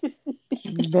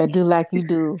 You better do like you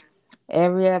do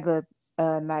every other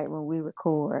night when we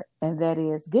record. And that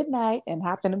is good night and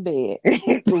hop in the bed.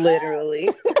 Literally.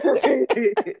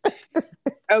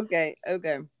 Okay.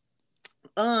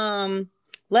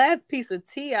 Last piece of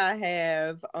tea I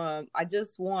have, I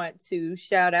just want to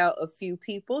shout out a few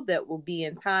people that will be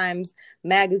in Times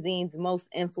Magazine's most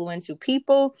influential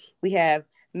people. We have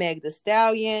Meg Thee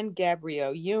Stallion,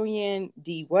 Gabrielle Union,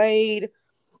 D Wade,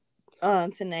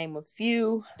 to name a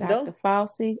few. Dr.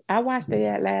 Fauci. I watched the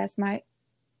ad last night.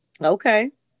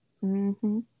 Okay.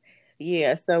 Mm-hmm.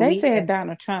 Yeah, so they said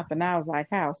Donald Trump, and I was like,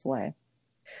 houseway.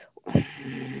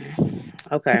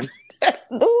 Okay.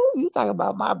 Ooh, you talking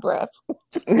about my breath.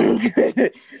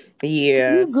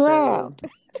 Yeah. You grabbed.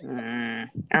 So,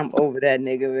 I'm over that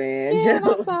nigga, man. Yeah,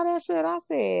 when I saw that shit, I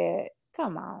said,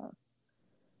 come on.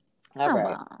 Come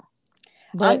on.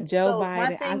 But Joe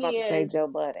Biden, I was about to say Joe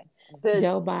Budden.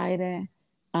 Joe Biden,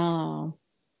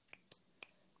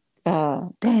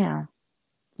 damn,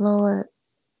 Lord,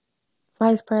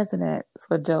 Vice President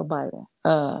for Joe Biden.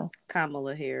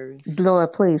 Kamala Harris.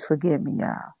 Lord, please forgive me,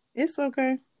 y'all. It's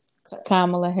okay.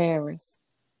 Kamala Harris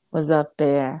was up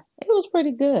there. It was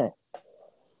pretty good.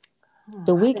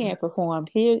 The Weeknd performed.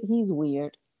 He's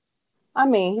weird. I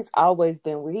mean, he's always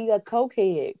been weird. He got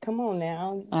cokehead. Come on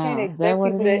now.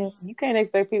 You can't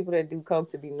expect people that do coke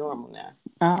to be normal now.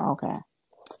 Oh, okay.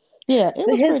 Yeah, it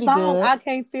was his pretty song, good. I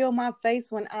Can't Feel My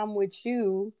Face When I'm With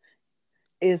You,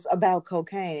 is about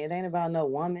cocaine. It ain't about no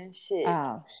woman. Shit.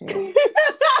 Oh, shit.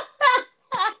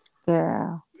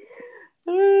 Yeah.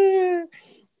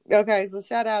 Okay, so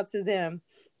shout out to them.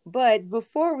 But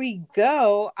before we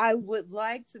go, I would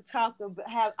like to talk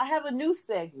about. I have a new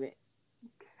segment.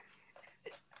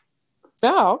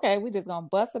 Oh, okay. We just gonna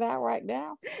bust it out right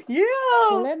now. Yeah.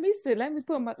 Well, let me see. Let me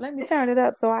turn it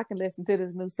up so I can listen to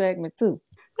this new segment too.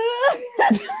 I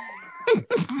don't have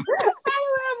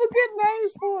a good name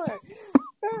for it.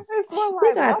 It's more We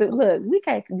like got to buffalo. look.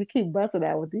 We keep busting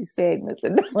out with these segments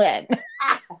and what?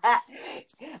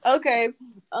 Okay.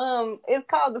 It's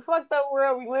called The Fucked Up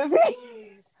World We Live In.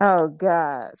 Oh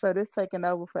God! So this taking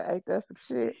over for Ain't That Some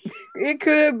Shit? It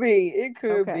could be. It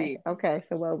could Okay, be. okay.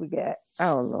 So what we got?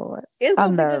 Oh Lord, It's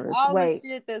I'm gonna be just nervous. all the Wait,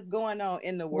 shit that's going on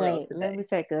in the world wait. Let today. me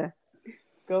take a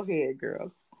Go ahead,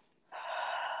 girl.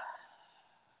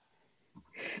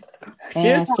 Should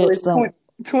and call sip it some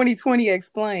 2020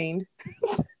 explained.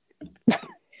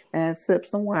 and sip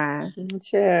some wine.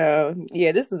 Child.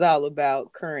 Yeah, this is all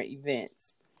about current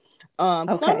events. Some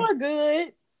Okay, are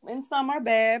good and some are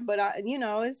bad, but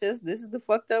it's just this is the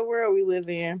fucked up world we live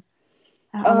in.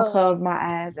 I'm gonna close Um,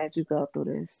 my eyes as you go through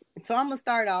this. so I'm gonna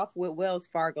start off with Wells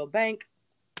Fargo Bank.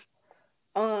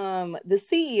 The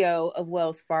CEO of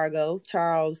Wells Fargo,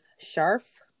 Charles Scharf,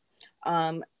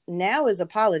 now is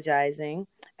apologizing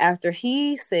after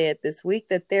he said this week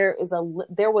that there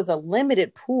was a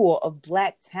limited pool of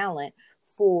Black talent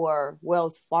for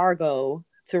Wells Fargo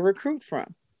to recruit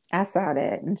from. I saw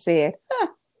that and said,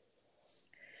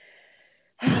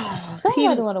 He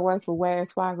somebody want to work for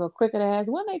Wells Fargo quicker ass.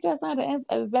 When they just had an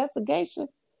investigation,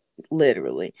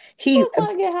 literally, who's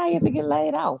gonna get hired to get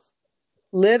laid off?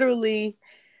 literally,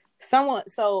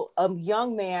 a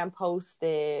young man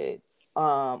posted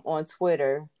on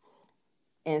Twitter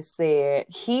and said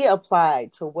he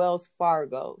applied to Wells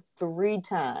Fargo 3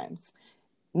 times,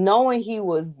 knowing he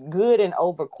was good and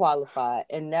overqualified,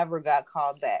 and never got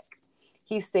called back.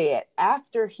 He said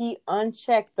after he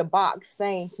unchecked the box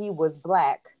saying he was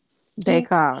Black, They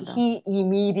called him. he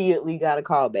immediately got a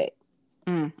call back.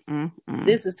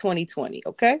 This is 2020,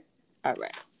 okay? All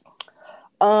right.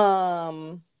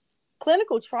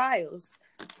 Clinical trials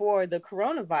for the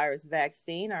coronavirus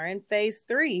vaccine are in phase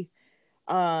 3.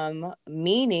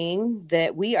 Meaning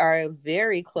that we are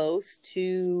very close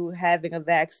to having a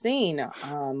vaccine,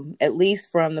 at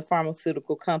least from the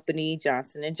pharmaceutical company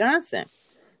Johnson and Johnson.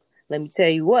 Let me tell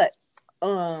you what,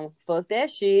 fuck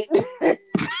that shit.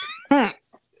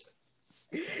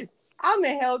 I'm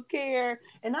in healthcare,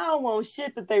 and I don't want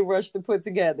shit that they rush to put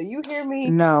together. You hear me?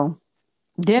 No.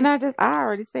 Then I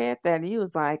already said that, and he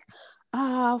was like,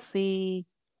 "Oh, Fee,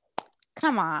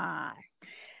 come on."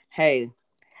 Hey,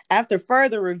 after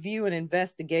further review and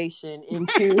investigation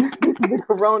into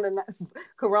the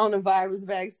coronavirus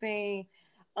vaccine,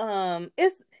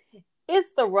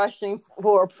 it's the rushing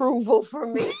for approval for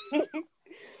me.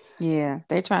 Yeah,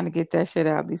 they trying to get that shit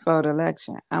out before the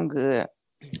election. I'm good.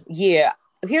 Yeah,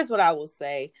 here's what I will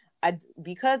say.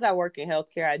 Because I work in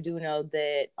healthcare, I do know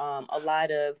that a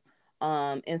lot of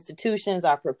institutions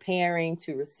are preparing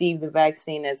to receive the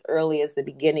vaccine as early as the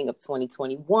beginning of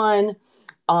 2021.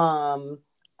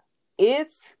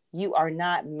 If you are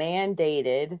not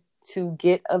mandated to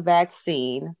get a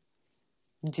vaccine,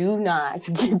 do not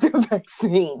get the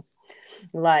vaccine.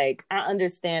 Like, I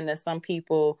understand that some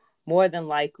people more than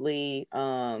likely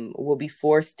will be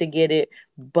forced to get it,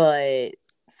 but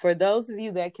for those of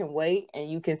you that can wait and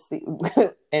you can see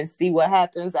and see what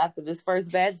happens after this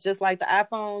first batch, just like the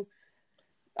iPhones,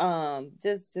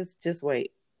 just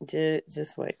wait.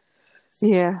 Just wait.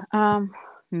 Yeah.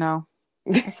 No.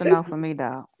 It's a no for me,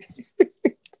 dog.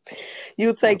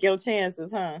 You'll take your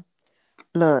chances, huh?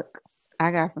 Look,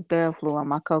 I got some Theraflu on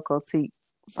my cocoa tea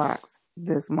box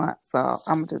this month, so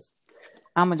I'm just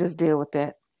deal with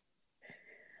that.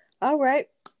 All right.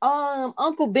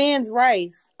 Uncle Ben's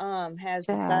rice has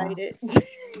Child. decided.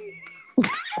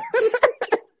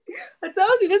 I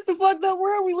told you this the fucked up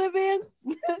world we live in.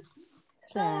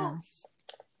 So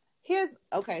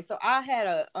so I had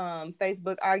a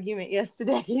Facebook argument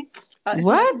yesterday.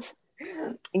 What?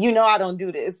 You know I don't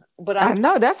do this, but I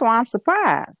know, that's why I'm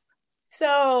surprised.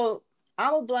 So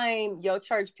I'm gonna blame your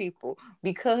church people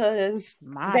because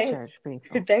Church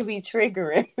people. they be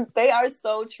triggering. They are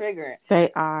so triggering.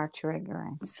 They are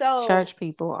triggering. So church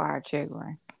people are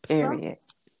triggering. Period.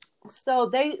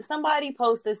 Somebody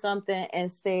posted something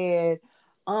and said,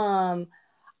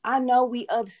 I know we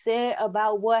upset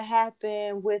about what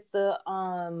happened with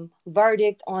the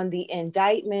verdict on the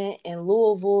indictment in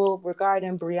Louisville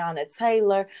regarding Breonna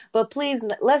Taylor, but please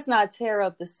let's not tear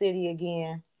up the city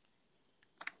again.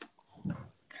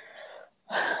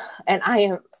 And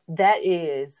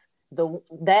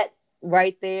that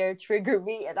right there triggered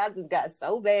me, and I just got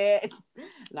so bad.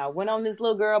 And I went on this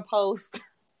little girl post,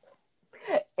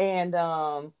 and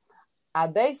I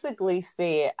basically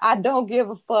said, I don't give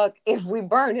a fuck if we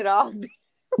burn it all. Burn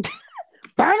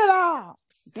it all.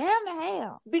 damn the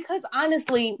hell. Because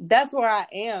honestly, that's where I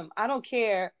am. I don't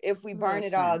care if we burn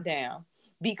it all down.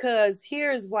 Because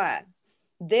here's why.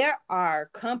 There are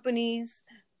companies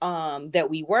that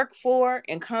we work for,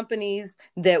 and companies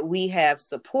that we have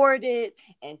supported,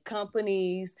 and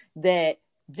companies that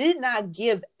did not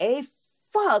give a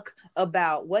fuck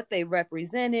about what they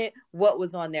represented, what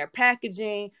was on their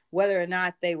packaging, whether or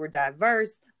not they were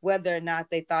diverse, whether or not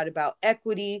they thought about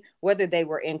equity, whether they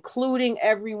were including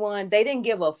everyone. They didn't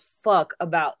give a fuck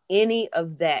about any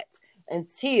of that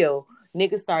until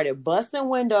niggas started busting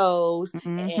windows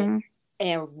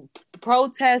and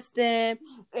protesting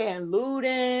and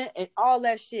looting and all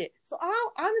that shit. So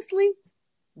honestly,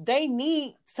 they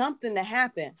need something to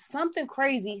happen. Something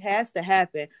crazy has to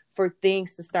happen for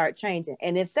things to start changing.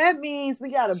 And if that means we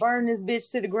got to burn this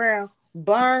bitch to the ground,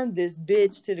 burn this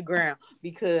bitch to the ground,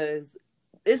 because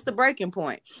it's the breaking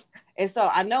point. And so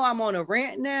I know I'm on a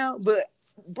rant now, but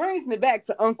brings me back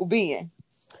to Uncle Ben.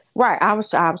 Right. I was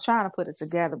trying to put it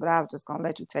together, but I was just gonna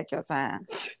let you take your time.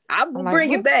 I will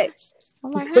bring it back. I'm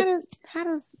like, how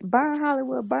does Burn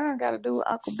Hollywood Burn got to do with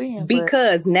Uncle Ben?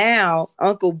 Because now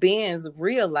Uncle Ben's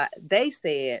realized, they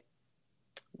said,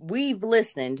 we've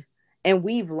listened and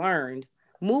we've learned.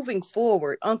 Moving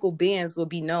forward, Uncle Ben's will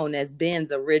be known as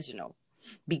Ben's Original,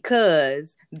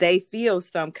 because they feel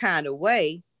some kind of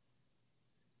way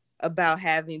about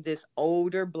having this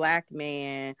older black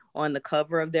man on the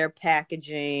cover of their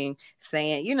packaging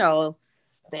saying,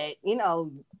 that,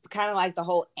 kind of like the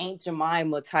whole Aunt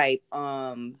Jemima type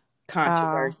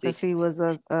controversy. Because he was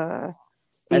either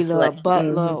a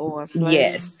butler or a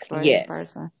slave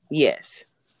person. Yes.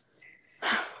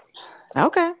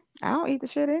 Okay. I don't eat the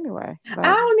shit anyway. I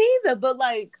don't either, but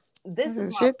like, this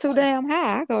is shit too damn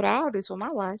high. I go to Aldi's for my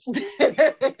rice.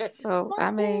 So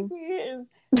I mean,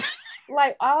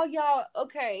 like, all y'all,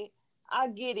 okay, I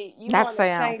get it. You not want to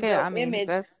to change your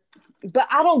image, but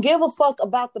I don't give a fuck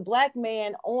about the black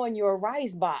man on your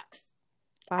rice box.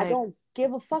 I don't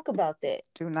give a fuck about that.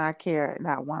 Do not care,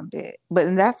 not one bit.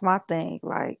 But that's my thing.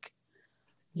 Like,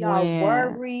 y'all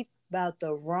worried about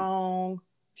the wrong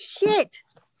shit.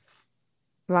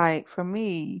 Like, for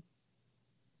me,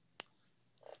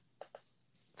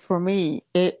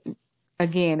 it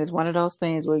again is one of those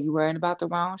things where you're worrying about the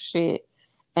wrong shit,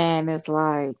 and it's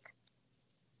like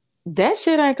that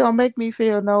shit ain't gonna make me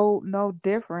feel no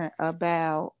different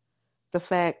about the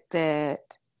fact that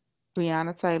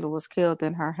Breonna Taylor was killed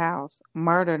in her house,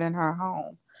 murdered in her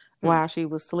home while she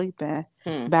was sleeping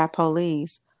by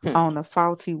police on a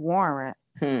faulty warrant,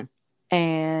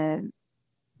 and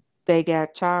they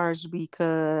got charged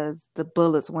because the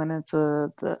bullets went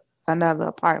into another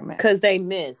apartment. Because they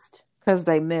missed,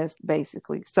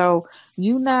 basically. So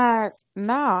I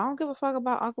don't give a fuck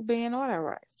about Uncle Ben or that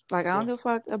rice. Like, I don't give a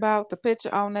fuck about the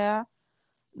picture on there.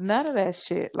 None of that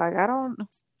shit. Like, I don't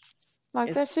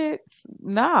like that shit.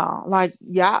 No. Like,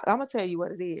 y'all, I'm gonna tell you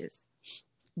what it is.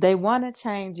 They want to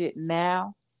change it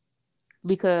now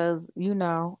because,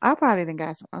 I probably done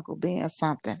got some Uncle Ben or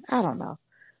something. I don't know.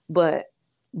 But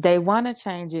they want to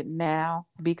change it now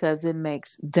because it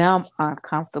makes them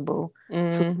uncomfortable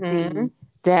to see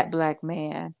that black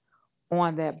man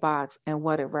on that box and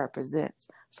what it represents.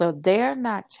 So they're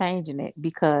not changing it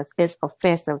because it's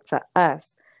offensive to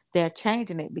us. They're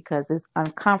changing it because it's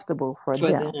uncomfortable for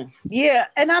them. Yeah,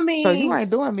 and I mean, so you ain't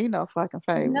doing me no fucking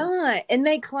favor. None. And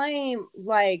they claim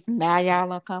like, now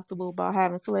y'all uncomfortable about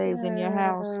having slaves in your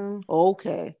house.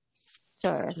 Okay,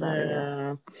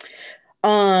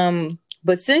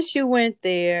 but since you went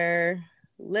there,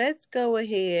 let's go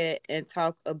ahead and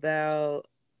talk about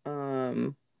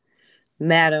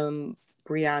Madam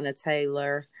Breonna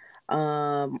Taylor.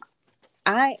 I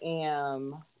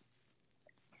am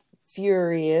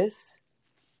furious,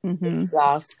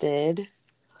 exhausted,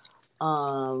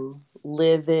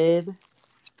 livid,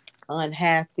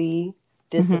 unhappy,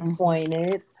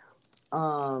 disappointed,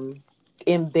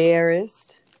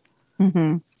 embarrassed.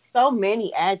 So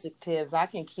many adjectives. I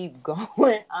can keep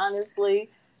going, honestly.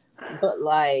 But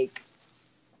like,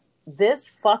 this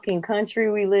fucking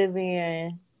country we live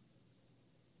in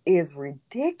is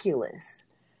ridiculous.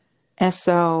 And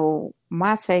so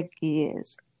my take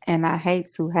is, and I hate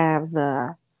to have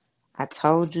the I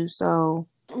told you so.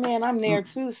 Man, I'm there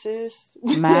too, sis.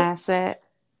 mindset.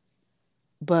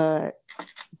 But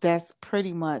that's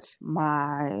pretty much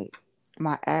my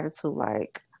attitude.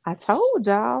 Like, I told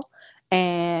y'all,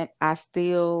 and I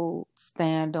still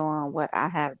stand on what I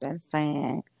have been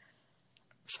saying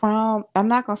I'm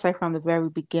not going to say from the very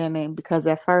beginning, because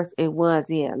at first it was,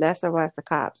 let's arrest the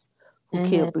cops who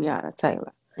killed Breonna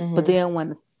Taylor. But then when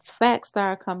the facts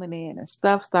started coming in and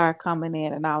stuff started coming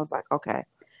in, and I was like, okay,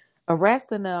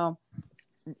 arresting them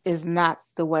is not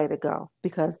the way to go,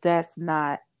 because that's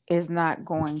not is not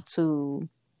going to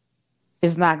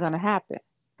it's not going to happen.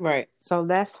 Right. So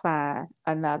let's find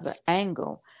another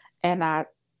angle. And I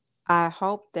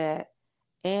hope that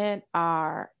in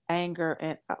our anger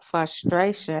and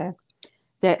frustration,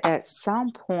 that at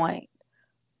some point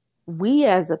we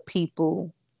as a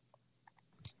people,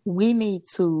 we need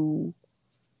to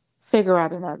figure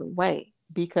out another way,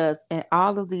 because in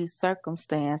all of these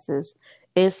circumstances,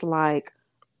 it's like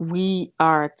we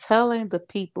are telling the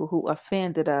people who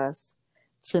offended us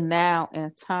to now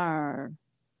in turn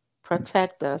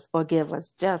protect us or give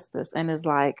us justice. And it's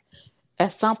like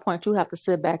at some point you have to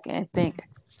sit back and think,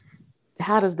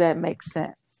 how does that make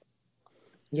sense?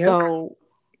 Yep. So,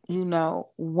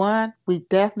 one, we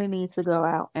definitely need to go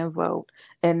out and vote,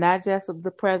 and not just of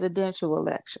the presidential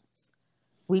elections.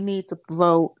 We need to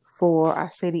vote for our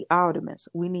city aldermen.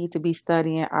 We need to be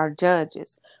studying our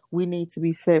judges. We need to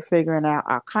be figuring out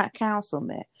our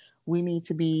councilmen. We need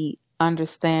to be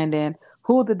understanding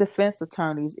who the defense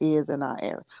attorneys is in our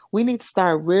area. We need to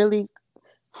start really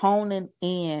honing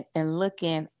in and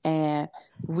looking and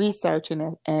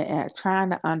researching and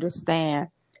trying to understand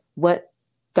what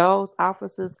those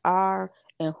offices are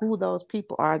and who those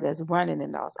people are that's running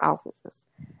in those offices.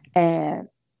 And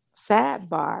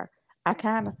sidebar, I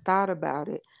kind of thought about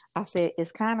it. I said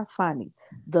it's kind of funny.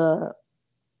 The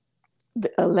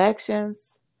elections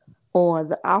or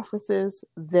the offices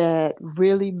that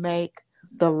really make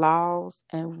the laws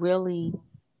and really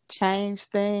change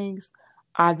things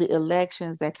are the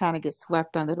elections that kind of get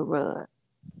swept under the rug.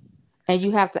 And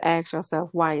you have to ask yourself,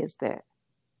 why is that?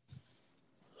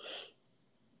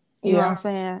 You know what I'm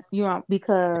saying?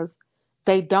 Because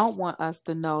they don't want us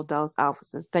to know those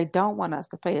officers. They don't want us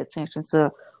to pay attention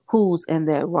to who's in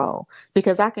that role.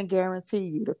 Because I can guarantee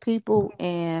you the people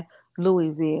in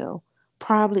Louisville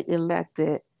probably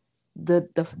elected the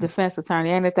defense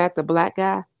attorney. Ain't it that the black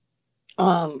guy?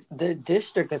 The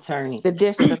district attorney. The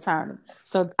district attorney.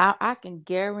 So I can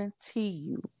guarantee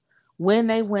you when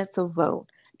they went to vote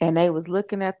and they was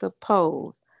looking at the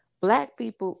polls, black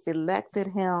people elected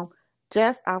him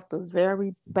just off the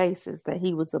very basis that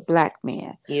he was a black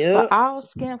man. Yeah. But all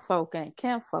skin folk ain't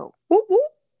kinfolk. Whoop,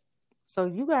 whoop. So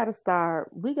we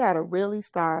got to really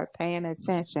start paying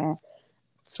attention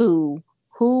to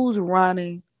who's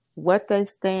running, what they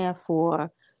stand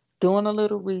for, doing a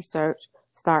little research,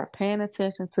 start paying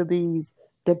attention to these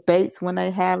debates when they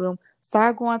have them,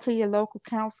 start going to your local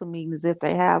council meetings if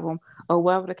they have them, or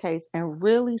whatever the case, and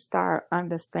really start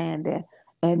understanding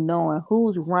and knowing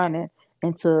who's running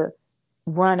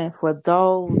for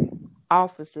those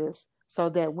offices, so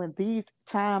that when these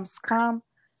times come,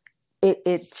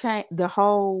 it change, the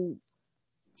whole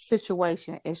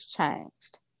situation is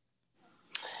changed.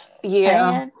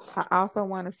 Yeah. And I also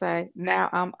want to say, now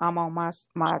I'm on my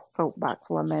soapbox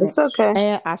for a minute. It's okay.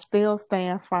 And I still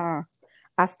stand firm.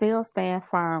 I still stand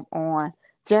firm on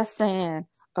just saying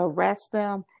arrest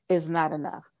them is not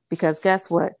enough. Because guess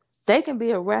what? They can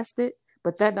be arrested,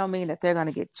 but that don't mean that they're going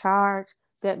to get charged.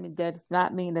 That does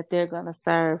not mean that they're going to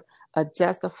serve a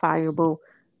justifiable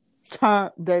term.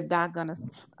 They're not going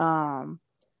to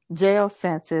jail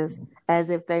sentence as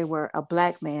if they were a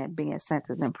black man being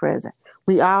sentenced in prison.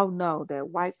 We all know that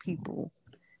white people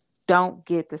don't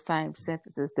get the same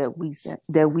sentences that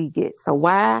we get. So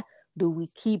why do we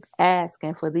keep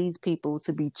asking for these people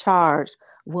to be charged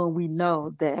when we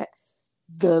know that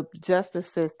the justice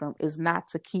system is not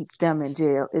to keep them in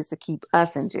jail, it's to keep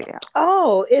us in jail?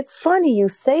 Oh, it's funny you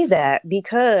say that,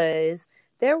 because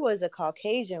there was a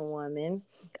Caucasian woman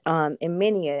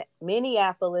in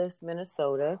Minneapolis,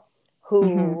 Minnesota,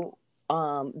 who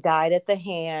died at the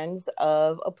hands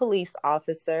of a police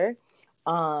officer.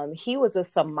 He was a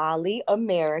Somali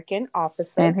American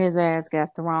officer. And his ass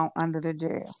got thrown under the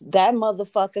jail. That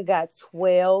motherfucker got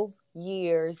 12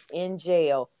 years in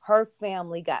jail. Her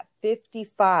family got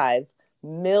 $55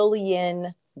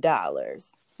 million.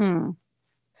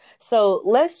 So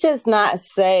let's just not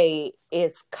say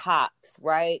it's cops,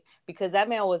 right? Because that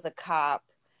man was a cop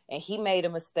and he made a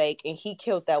mistake and he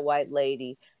killed that white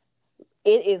lady.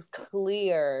 It is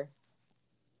clear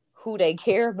who they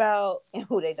care about and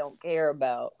who they don't care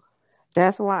about.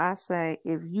 That's why I say,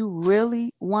 if you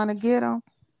really want to get them,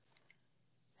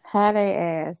 have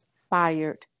their ass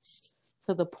fired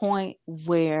to the point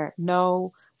where,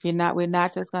 no, we're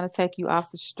not just going to take you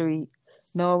off the street.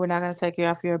 No, we're not going to take you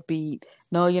off your beat.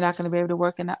 No, you're not going to be able to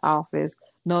work in the office.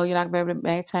 No, you're not going to be able to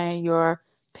maintain your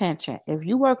pension. If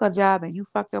you work a job and you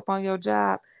fucked up on your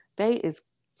job, they is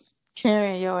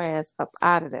carrying your ass up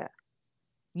out of there.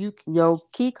 Your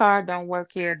key card don't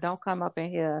work here. Don't come up in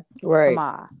here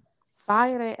tomorrow.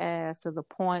 fire their ass to the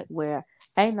point where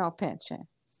ain't no pension,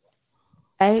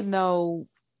 ain't no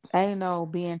ain't no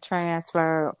being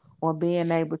transferred or being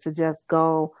able to just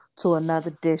go to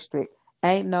another district.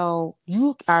 Ain't no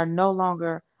you are no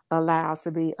longer allowed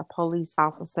to be a police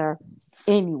officer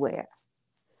anywhere.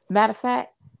 Matter of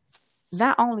fact,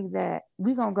 not only that,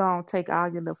 we gonna go and take all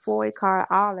your little FOIA card,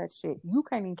 all that shit. You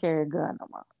can't even carry a gun no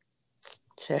more.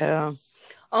 Chill.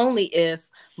 Only if,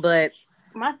 but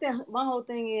my whole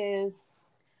thing is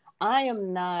I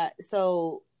am not.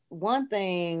 So one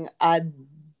thing I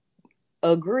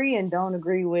agree and don't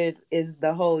agree with is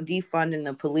the whole defunding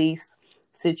the police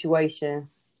situation.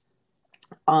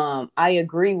 I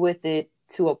agree with it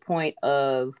to a point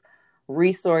of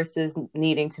resources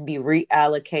needing to be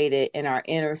reallocated in our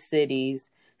inner cities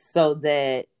so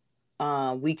that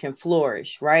we can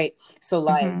flourish, right? So,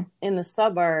 like in the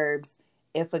suburbs,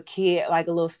 if a kid, like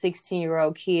a little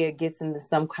 16-year-old kid, gets into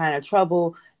some kind of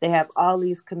trouble, they have all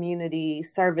these community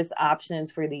service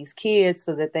options for these kids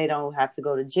so that they don't have to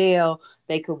go to jail.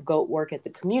 They could go work at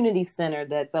the community center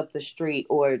that's up the street,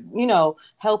 or,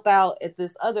 help out at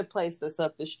this other place that's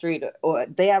up the street, or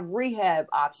they have rehab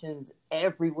options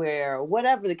everywhere, or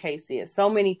whatever the case is. So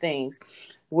many things.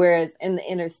 Whereas in the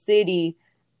inner city,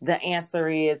 the answer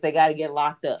is they got to get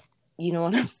locked up. You know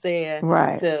what I'm saying?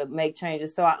 Right. To make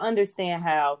changes. So I understand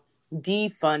how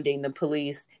defunding the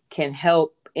police can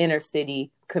help inner city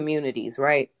communities,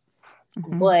 right?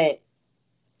 But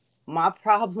my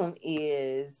problem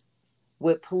is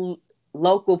with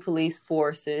local police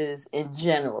forces in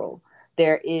general.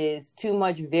 There is too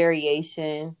much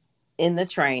variation in the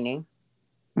training.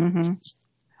 They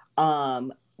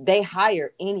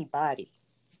hire anybody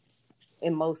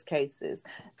in most cases.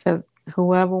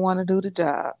 Whoever want to do the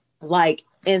job. Like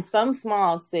in some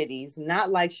small cities, not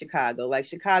like Chicago. Like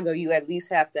Chicago, you at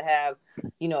least have to have,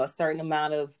 a certain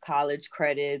amount of college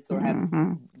credits or have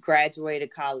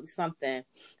graduated college, something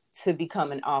to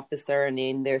become an officer. And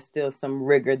then there's still some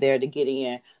rigor there to get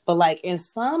in. But like in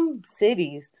some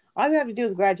cities, all you have to do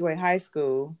is graduate high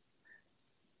school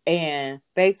and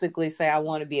basically say, I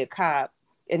want to be a cop.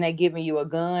 And they're giving you a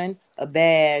gun, a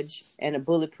badge, and a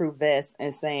bulletproof vest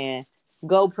and saying,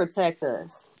 go protect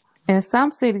us. In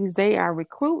some cities, they are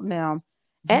recruiting them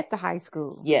at the high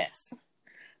school. Yes.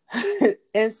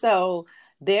 And so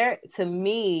to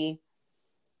me,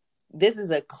 this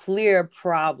is a clear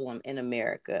problem in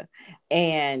America.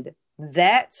 And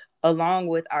that, along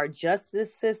with our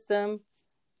justice system,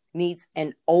 needs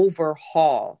an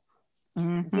overhaul.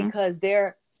 Because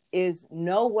there is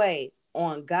no way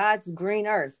on God's green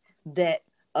earth that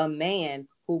a man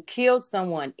who killed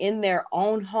someone in their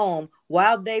own home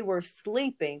while they were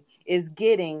sleeping is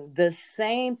getting the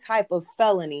same type of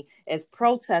felony as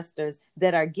protesters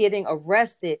that are getting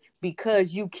arrested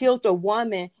because you killed a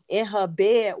woman in her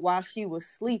bed while she was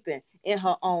sleeping in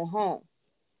her own home.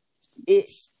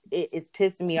 It's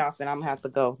pissing me off, and I'm gonna have to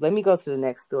go. Let me go to the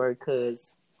next story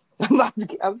because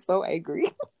I'm so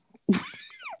angry.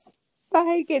 I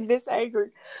hate getting this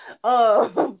angry.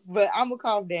 But I'm gonna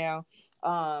calm down.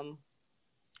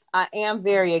 I am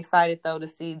very excited though to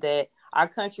see that our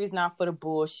country's not for the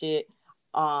bullshit.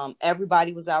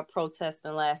 Everybody was out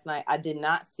protesting last night. I did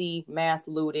not see mass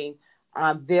looting.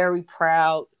 I'm very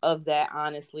proud of that,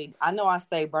 honestly. I know I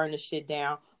say burn the shit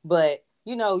down, but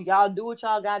y'all do what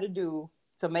y'all got to do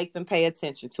to make them pay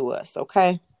attention to us.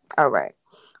 Okay. All right.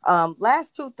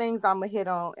 Last two things I'm gonna hit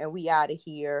on and we out of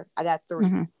here. I got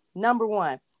three. Number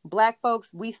one, Black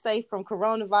folks, we safe from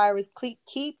coronavirus.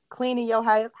 Keep cleaning your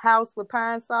house with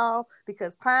Pine Sol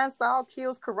because Pine Sol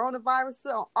kills coronavirus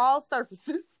on all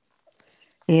surfaces.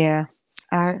 Yeah,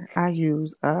 I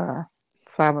use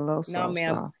Fabuloso. No,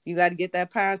 ma'am, so. You got to get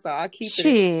that Pine Sol. I keep it.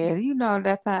 Shit,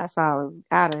 that Pine Sol is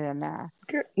out of there now.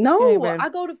 No, I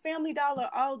go to Family Dollar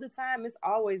all the time. It's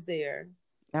always there.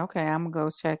 Okay, I'm gonna go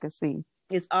check and see.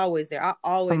 It's always there. I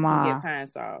always can get Pine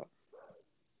Sol.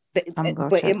 But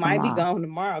it might be gone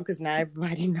tomorrow because not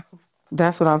everybody knows.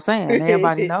 That's what I'm saying.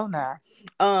 Everybody know now.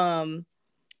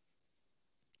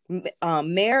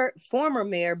 Former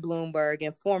Mayor Bloomberg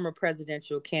and former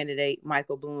presidential candidate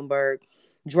Michael Bloomberg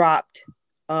dropped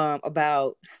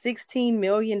about $16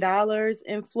 million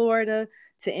in Florida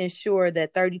to ensure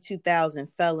that 32,000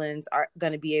 felons are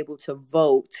going to be able to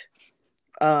vote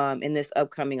in this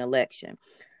upcoming election.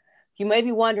 You may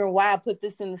be wondering why I put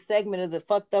this in the segment of the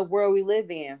fucked up world we live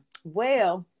in.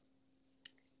 Well,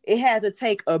 it had to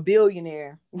take a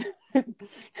billionaire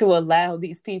to allow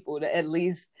these people to at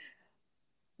least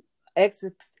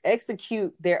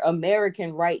execute their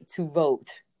American right to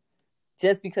vote.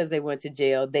 Just because they went to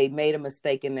jail, they made a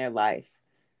mistake in their life.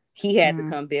 He had to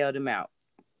come bail them out.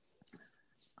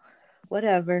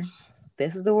 Whatever.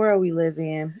 this is the world we live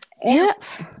in. Yep.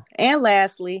 And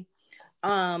lastly,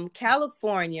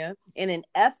 California, in an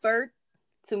effort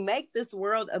to make this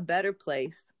world a better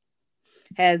place,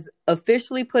 has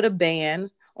officially put a ban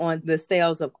on the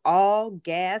sales of all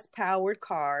gas-powered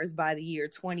cars by the year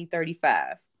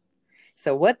 2035.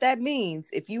 So what that means,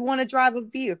 if you want to drive a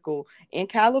vehicle in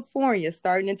California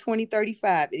starting in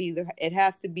 2035, it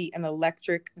has to be an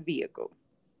electric vehicle.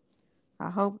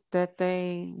 I hope that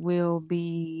they will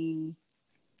be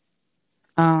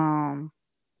having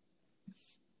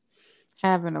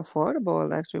affordable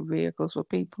electric vehicles for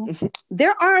people.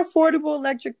 There are affordable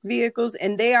electric vehicles,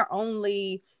 and they are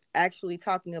only actually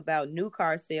talking about new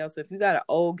car sales. So if you got an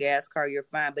old gas car, you're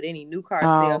fine, but any new car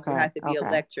sales will have to be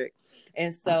electric.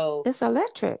 And so it's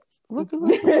electric.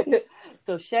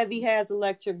 So Chevy has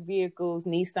electric vehicles.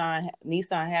 Nissan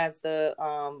has the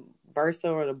Versa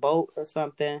or the Bolt or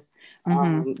something.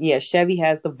 Yeah, Chevy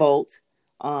has the Volt.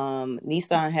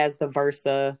 Nissan has the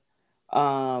Versa.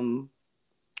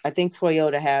 I think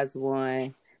Toyota has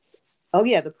one. Oh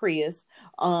yeah, the Prius.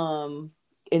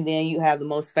 And then you have the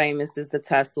most famous is the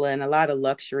Tesla, and a lot of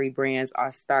luxury brands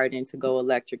are starting to go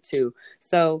electric too.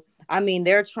 So, I mean,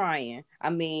 they're trying.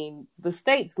 I mean, the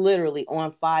state's literally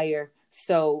on fire,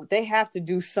 so they have to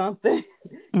do something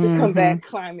to combat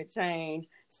climate change.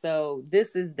 So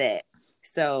this is that.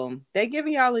 So they're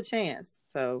giving y'all a chance.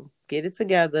 So get it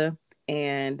together.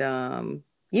 And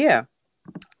yeah.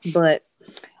 But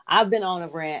I've been on a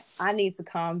rant. I need to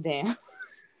calm down.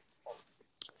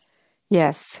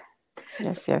 Yes.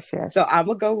 So I'm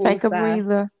going to go take a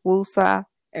breather, woosah,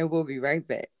 and we'll be right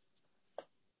back.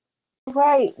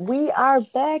 Right, we are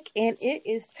back, and it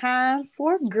is time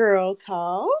for Girl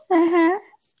Talk.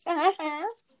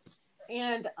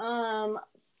 And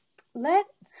let's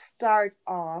start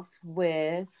off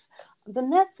with the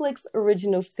Netflix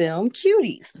original film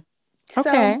Cuties.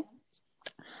 Okay.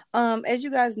 As you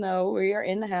guys know, we are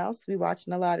in the house. We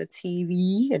watching a lot of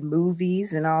TV and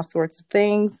movies and all sorts of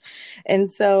things. And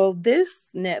so this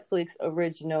Netflix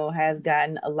original has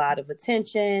gotten a lot of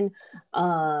attention.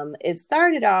 It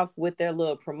started off with their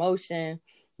little promotion.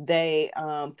 They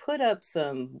put up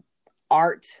some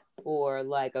art or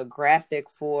like a graphic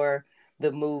for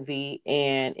the movie,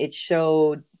 and it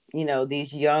showed,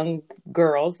 these young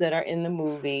girls that are in the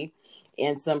movie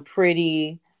in some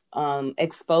pretty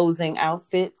exposing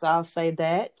outfits, I'll say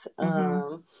that.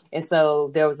 And so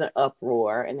there was an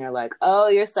uproar, and they're like, oh,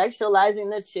 you're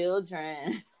sexualizing the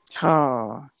children.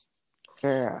 Oh,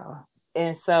 girl.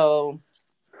 And so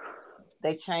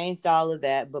they changed all of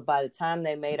that, but by the time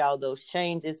they made all those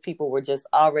changes, people were just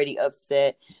already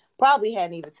upset, probably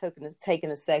hadn't even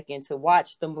taken a second to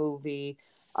watch the movie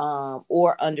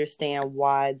or understand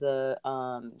why the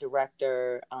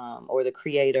director or the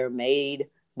creator made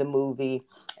the movie.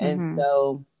 And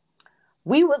so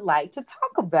we would like to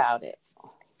talk about it.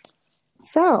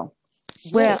 So,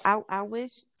 well, I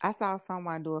wish I saw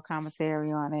someone do a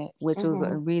commentary on it, which was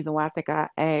the reason why I think I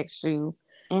asked you,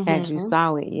 had you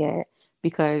saw it yet,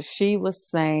 because she was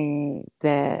saying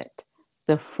that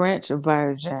the French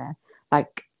version,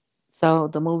 so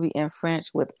the movie in French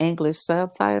with English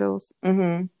subtitles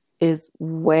is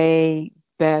way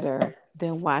better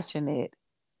than watching it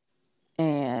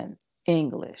in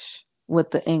English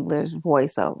with the English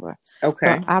voiceover.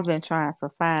 Okay. So I've been trying to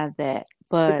find that.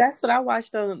 But that's what I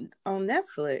watched on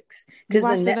Netflix. You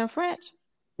watched it in French?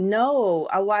 No,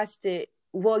 I watched it.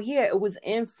 Well, yeah, it was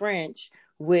in French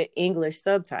with English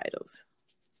subtitles.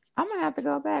 I'm gonna have to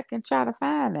go back and try to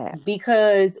find that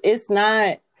because it's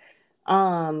not.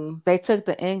 They took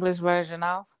the English version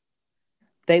off.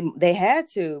 They had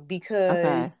to,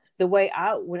 because the way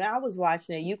when I was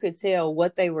watching it, you could tell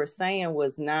what they were saying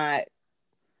was not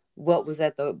what was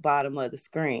at the bottom of the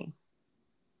screen.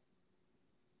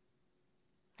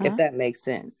 If that makes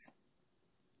sense.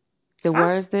 The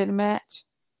words didn't match?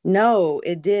 No,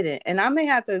 it didn't. And I may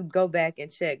have to go back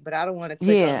and check, but I don't want to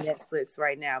click on Netflix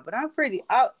right now. But I'm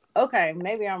okay,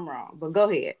 maybe I'm wrong, but go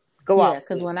ahead. Go off.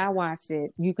 Because when I watched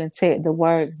it, you can tell the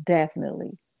words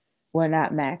definitely were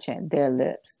not matching their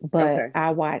lips. But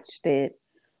I watched it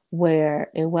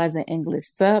where it wasn't English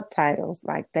subtitles,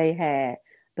 like they had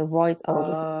the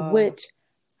voiceovers, which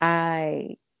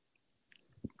I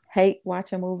hate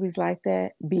watching movies like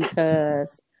that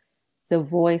because the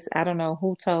voice, I don't know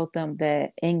who told them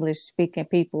that English speaking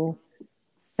people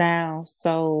sound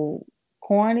so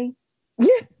corny.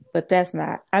 But that's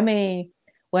not. I mean,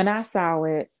 when I saw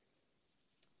it,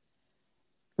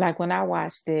 like when I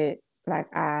watched it, like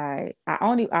I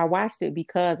watched it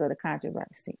because of the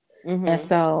controversy. And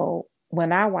so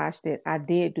when I watched it, I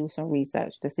did do some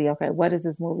research to see, okay, what is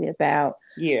this movie about?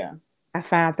 Yeah. I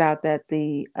found out that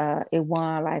the it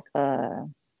won like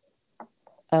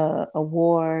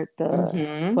award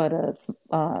Mm-hmm. for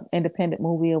the independent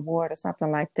movie award or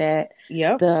something like that.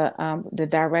 Yep. The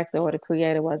director or the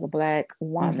creator was a black Mm-hmm.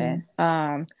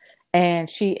 woman. And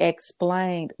she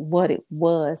explained what it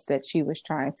was that she was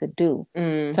trying to do. So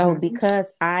Mm-hmm. because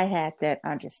I had that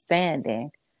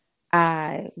understanding,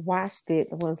 I watched it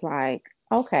and was like,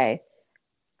 okay,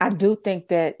 I do think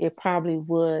that it probably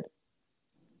would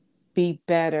be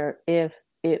better if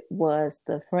it was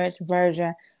the French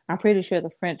version. I'm pretty sure the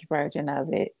French version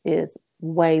of it is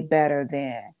way better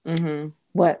than Mm-hmm.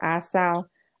 what I saw.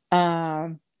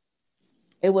 Um,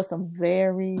 it was some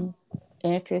very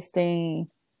interesting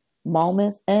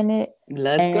moments in it,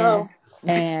 Let's and go.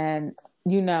 and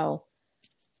you know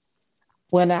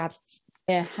when I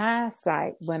in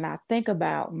hindsight, when I think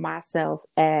about myself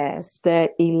as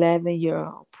that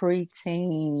 11-year-old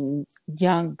preteen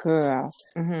young girl,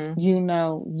 Mm-hmm.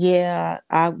 yeah,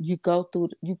 you go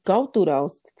through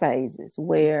those phases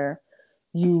where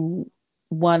you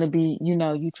want to be,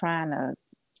 you trying to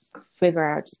figure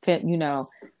out,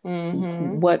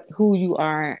 Mm-hmm. what who you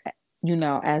are,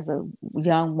 as a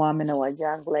young woman or a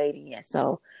young lady, and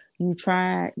so you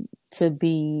try to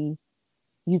be,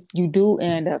 you do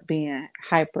end up being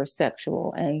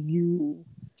hypersexual, and you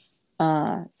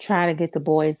try to get the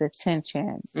boys'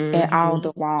 attention in all Mm-hmm.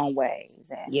 the wrong ways.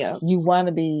 And Yep. you want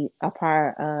to be a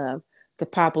part of the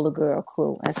popular girl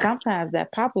crew. And sometimes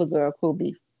that popular girl crew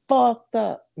be fucked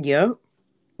up. Yep.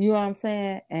 You know what I'm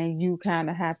saying? And you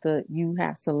have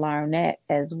to learn that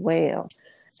as well.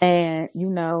 And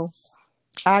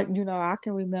I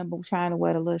can remember trying to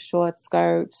wear the little short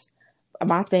skirts.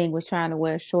 My thing was trying to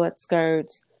wear short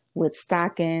skirts with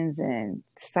stockings and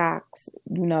socks.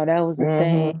 That was the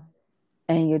thing, Mm-hmm.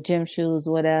 and your gym shoes,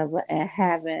 whatever, and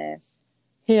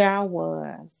here I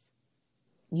was,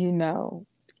 you know,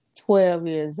 12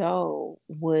 years old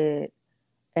with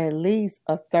at least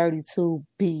a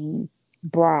 32B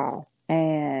bra.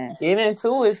 And Get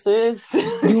into it, sis.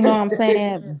 you know what I'm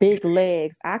saying? Big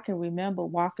legs. I can remember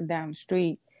walking down the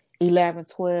street 11,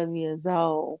 12 years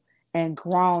old and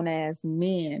grown ass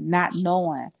men not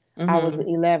knowing I was Mm-hmm.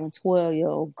 an 11,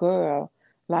 12-year-old girl.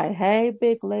 Like, hey,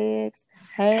 big legs.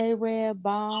 Hey, red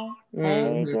bone.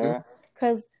 Hey, Mm-hmm. girl.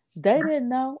 Because they didn't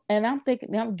know. And I'm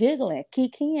thinking, I'm giggling,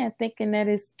 kikiing, thinking that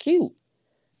it's cute.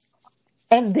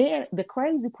 And then the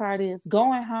crazy part is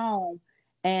going home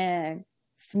and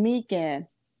sneaking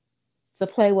to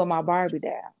play with my Barbie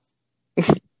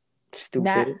dolls.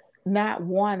 not Stupid. not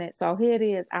wanted. So here it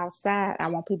is outside. I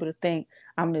want people to think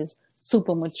I'm this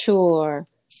super mature,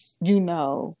 you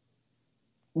know,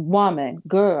 woman,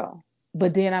 girl.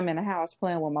 But then I'm in the house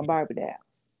playing with my Barbie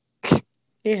dolls.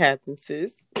 It happens,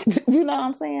 sis. You know what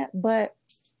I'm saying? But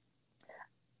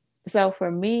so for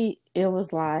me, it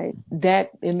was like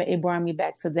that. It brought me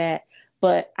back to that.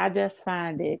 But I just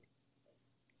find it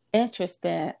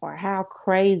interesting, or how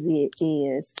crazy it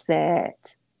is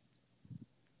that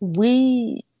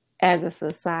we as a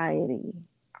society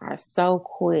are so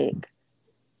quick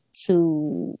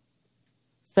to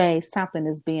say something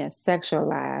is being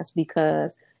sexualized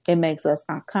because it makes us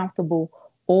uncomfortable,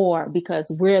 or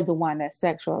because we're the one that's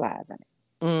sexualizing it.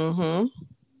 Mm-hmm.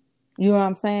 You know what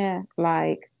I'm saying?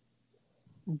 Like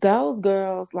those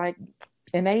girls, like,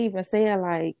 and they even said,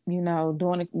 like, doing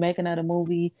the making of the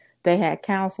movie, they had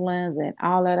counselings and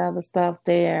all that other stuff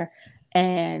there,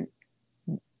 and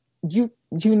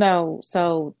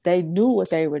so they knew what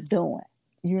they were doing.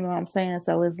 You know what I'm saying?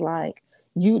 So it's like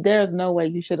there's no way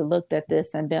you should have looked at this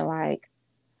and been like,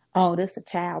 oh, this is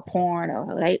child porn,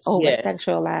 or they over Yes.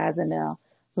 sexualizing them.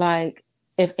 Like,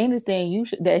 if anything,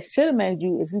 that should have made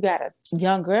you, if you got a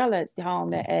young girl at home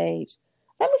that age,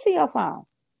 let me see your phone.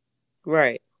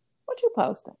 Right. What you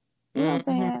posting? You know what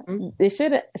I'm Mm-hmm. saying? It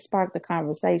should have sparked the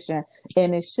conversation,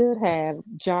 and it should have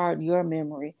jarred your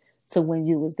memory to when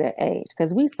you was that age.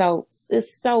 Because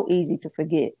it's so easy to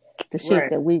forget the shit Right.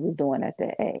 that we was doing at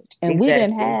that age, and we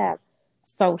didn't Exactly. have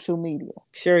social media.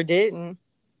 Sure didn't.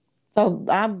 So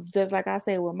I'm just like I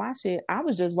said with my shit, I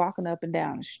was just walking up and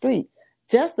down the street.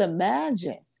 Just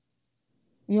imagine,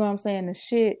 you know what I'm saying? The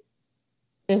shit,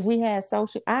 if we had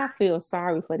social, I feel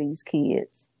sorry for these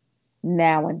kids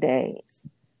nowadays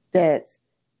that's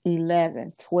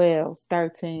 11, 12,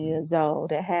 13 years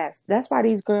old that's why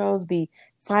these girls be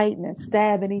fighting and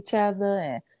stabbing each other,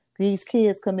 and these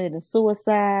kids committing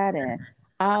suicide and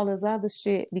all this other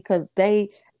shit, because they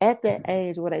at that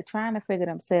age where they trying to figure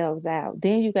themselves out.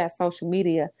 Then you got social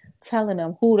media telling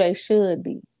them who they should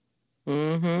be.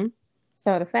 Mm-hmm.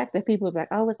 So the fact that people's like,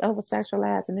 oh, it's over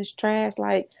sexualized and it's trash,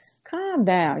 like, calm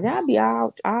down. Y'all be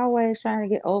all always trying to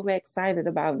get overexcited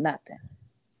about nothing.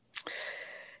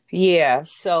 Yeah.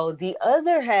 So the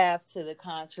other half to the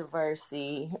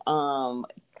controversy,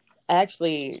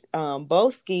 actually,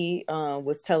 Boski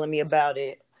was telling me about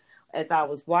it as I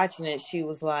was watching it. She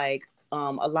was like, a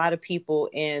lot of people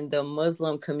in the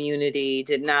Muslim community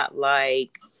did not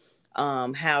like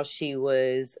how she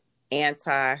was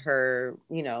anti her,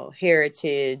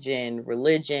 heritage and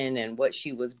religion and what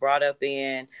she was brought up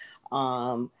in.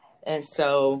 And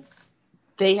so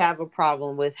they have a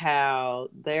problem with how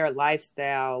their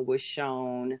lifestyle was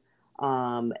shown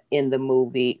in the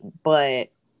movie. But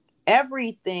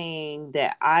everything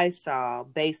that I saw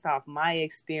based off my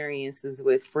experiences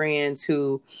with friends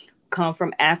who come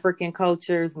from African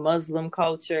cultures, Muslim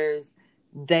cultures,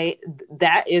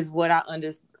 that is what I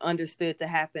understood to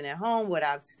happen at home, what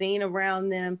I've seen around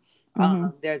them.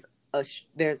 Mm-hmm.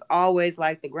 There's always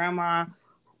like the grandma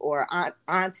or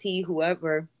auntie,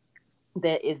 whoever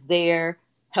that is there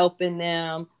helping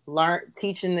them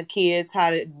teaching the kids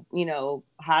how to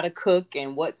cook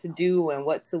and what to do and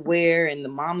what to wear, and the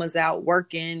mama's out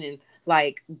working, and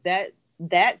like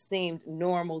that seemed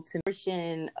normal to me.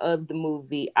 Portion of the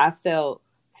movie I felt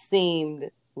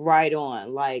seemed right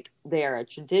on, like they're a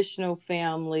traditional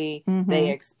family. Mm-hmm.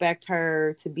 They expect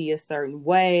her to be a certain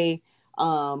way,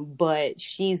 but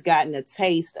she's gotten a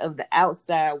taste of the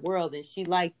outside world and she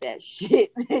liked that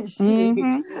shit. And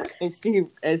she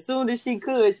as soon as she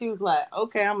could, she was like,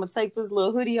 okay, I'm gonna take this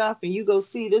little hoodie off and you go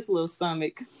see this little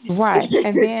stomach. Right.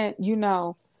 And then,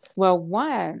 well,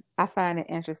 one, I find it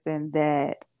interesting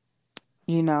that,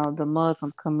 the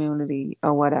Muslim community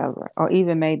or whatever, or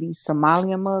even maybe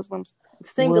Somalian Muslims.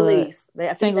 Sinhalese.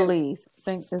 Sinhalese.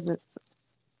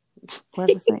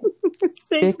 What's it saying?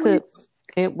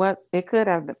 It could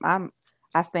have been.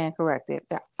 I stand corrected.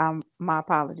 My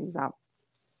apologies.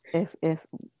 If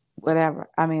whatever.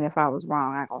 I mean, if I was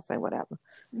wrong, I'm gonna say whatever.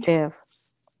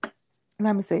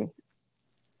 Let me see.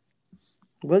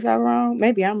 Was I wrong?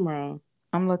 Maybe I'm wrong.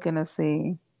 I'm looking to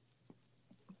see.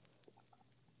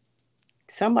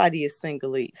 Somebody is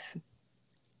Sinhalese.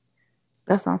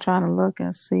 That's what I'm trying to look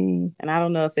and see. And I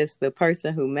don't know if it's the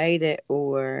person who made it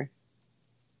or.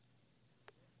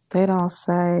 They don't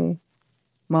say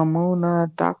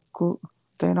Mamuna Daku.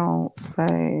 They don't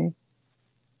say.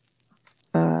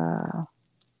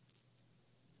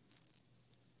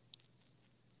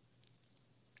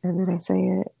 Do they say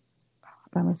it?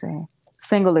 Let me see.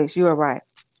 Sinhalese. You are right.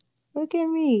 Look at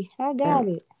me. I got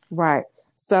it. Right.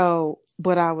 So,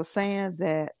 but I was saying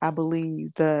that I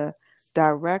believe the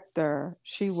director,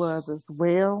 she was as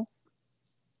well.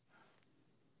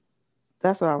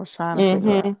 That's what I was trying to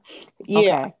figure out. Yeah.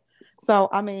 Okay. So,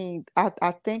 I mean, I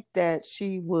think that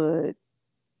she would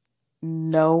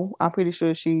know. I'm pretty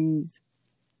sure she's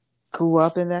grew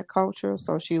up in that culture,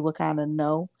 so she would kind of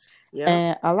know. Yep.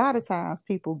 And a lot of times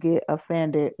people get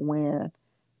offended when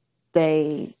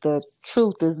the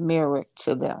truth is mirrored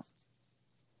to them.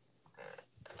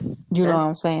 You know what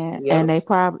I'm saying? Yep. And it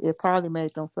probably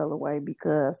made them feel away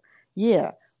because,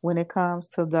 when it comes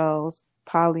to those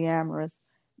polyamorous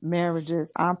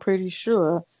marriages, I'm pretty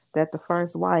sure that the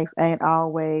first wife ain't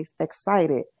always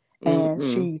excited, and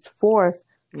she's forced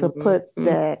to put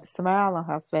that smile on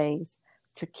her face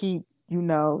to keep,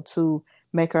 to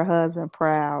make her husband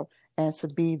proud and to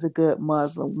be the good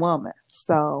Muslim woman.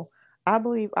 So I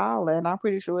believe all that, and I'm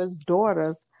pretty sure it's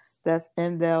daughters that's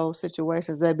in those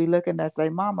situations, they be looking at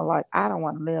their mama like, I don't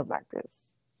want to live like this.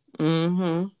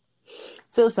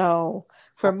 So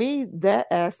for me, that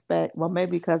aspect, well,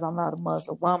 maybe because I'm not a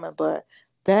Muslim woman, but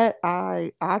that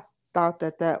I thought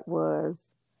that was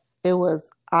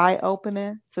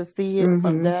eye-opening to see it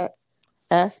from that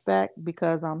aspect,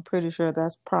 because I'm pretty sure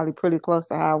that's probably pretty close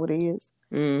to how it is.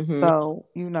 So,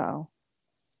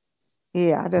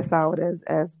 I just saw it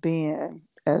as being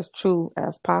as true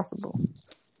as possible.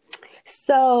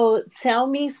 So tell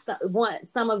me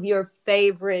some of your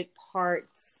favorite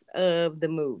parts of the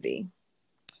movie.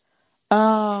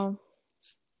 Or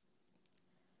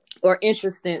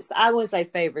interesting. I wouldn't say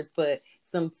favorites, but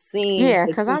some scenes. Yeah,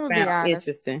 because I'm gonna be honest.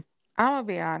 Interesting. I'm gonna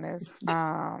be honest.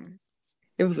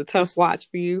 It was a tough watch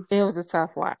for you. It was a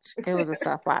tough watch.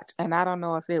 And I don't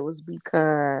know if it was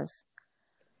because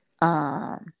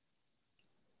I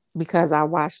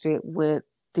watched it with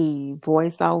the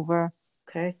voiceover.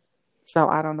 Okay. So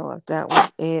I don't know if that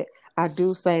was it. I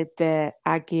do say that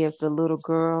I give the little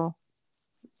girl,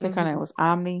 I think her name was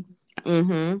Omni.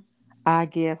 I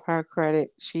give her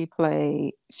credit. She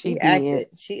played. She did.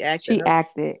 She acted. She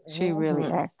acted. She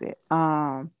really acted.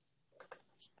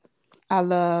 I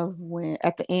love when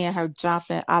at the end her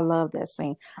jumping. I love that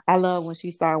scene. I love when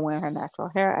she started wearing her natural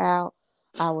hair out.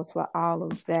 I was for all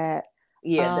of that.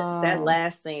 Yeah, that Um,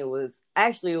 last scene was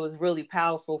actually, it was really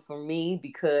powerful for me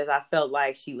because I felt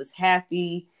like she was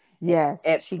happy and yes,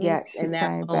 at she peace in that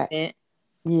came back. moment.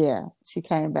 Yeah, she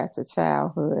came back to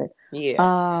childhood. Yeah.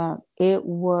 Um, it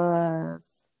was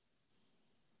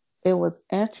it was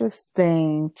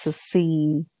interesting to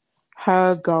see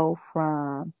her go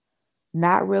from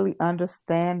not really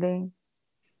understanding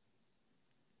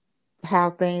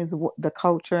how things, the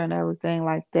culture and everything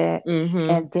like that, Mm-hmm.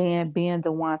 and then being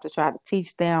the one to try to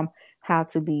teach them how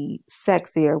to be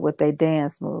sexier with their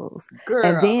dance moves, and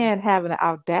Girl. then having the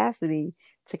audacity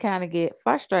to kind of get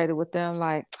frustrated with them,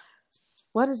 like,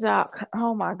 what is y'all?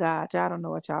 Oh my God, y'all don't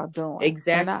know what y'all doing,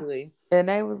 Exactly. and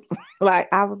they was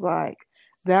like, I was like,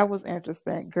 that was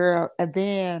interesting, girl, and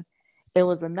then it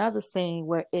was another scene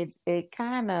where it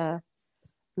kind of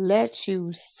let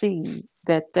you see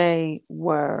that they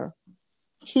were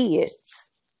kids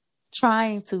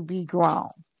trying to be grown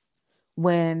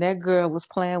when that girl was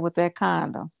playing with that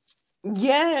condom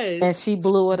Yes. and she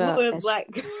blew it up Blue and and black.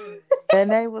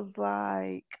 and they was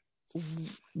like,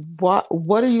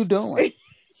 what are you doing?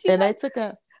 She And they like, took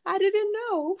a, I didn't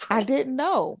know. I didn't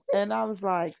know, and I was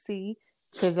like, see,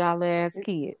 because y'all as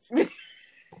kids,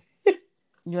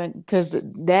 because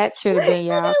that should have been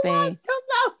When y'all they thing was coming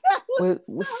out, that was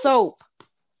with soap,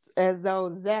 as though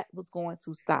that was going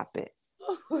to stop it.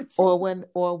 so.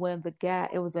 Or when the guy,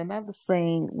 it was another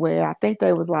scene where I think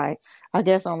they was like, I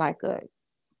guess on like a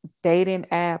dating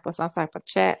app or some type of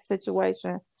chat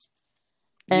situation,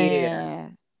 Yeah.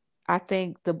 and I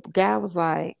think the guy was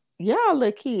like, y'all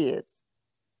little kids,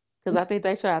 because I think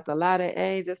they tried to lie their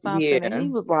age or something, and Yeah. he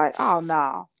was like, oh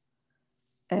no,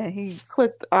 and he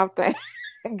clicked off that.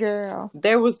 Girl,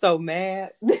 They were so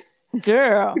mad.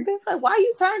 girl, They was like, why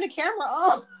you turn the camera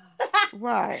on?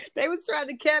 right, They was trying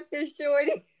to catfish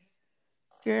Shorty.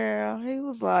 girl, he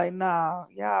was like, no,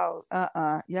 y'all,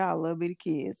 y'all little bitty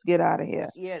kids, get out of here.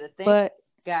 Yeah, the thing But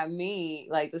got me,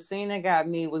 like the scene that got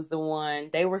me was the one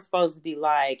they were supposed to be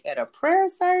like at a prayer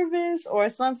service or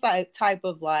some type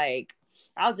of like,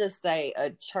 I'll just say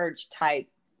a church type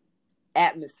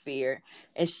atmosphere.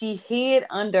 And she hid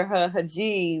under her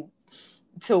hijab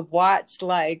to watch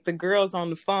like the girls on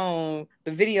the phone,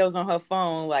 the videos on her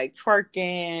phone, like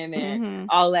twerking and mm-hmm,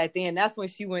 all that. Then that's when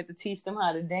she went to teach them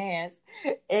how to dance.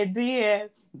 And then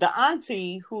the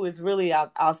auntie, who is really,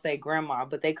 I'll say grandma,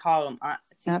 but they call them aunt.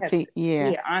 She has, yeah,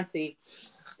 yeah, auntie.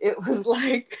 It was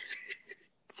like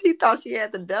she thought she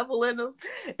had the devil in them,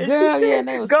 and she girl, yeah, said, and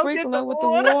they was "Go get the sprinkling with the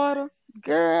water." water,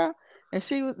 girl, and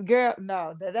she was, girl,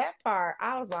 no, that part,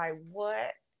 I was like,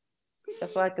 what the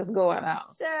fuck is going on?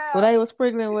 When Yeah, they was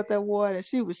sprinkling with that water, and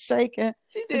she was shaking.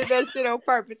 she did that shit on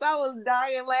purpose. I was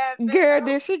dying laughing. Girl,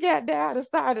 then she got down and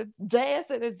started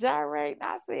dancing and gyrating.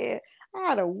 I said,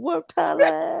 I'd have whooped her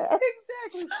ass.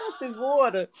 Exactly. Fuck this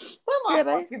water. Where my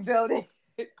Girl, fucking belt at?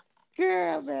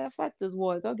 girl, man, fuck this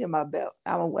water. Go get my belt.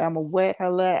 I'm a wet her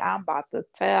leg. I'm about to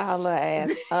tear her little ass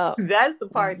up. That's the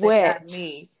part that got Wet.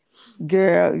 me.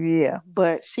 Girl, yeah.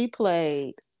 But she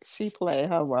played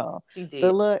her role. She The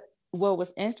did. look, what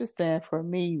was interesting for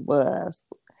me was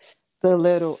the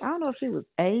little, I don't know if she was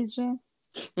Asian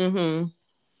Mm-hmm. with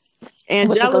the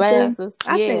Angelica, glasses.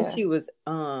 I think Yeah. she was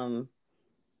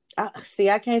see,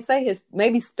 I can't say his,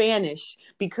 maybe Spanish,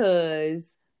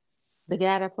 because The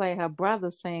guy that played her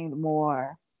brother seemed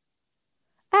more,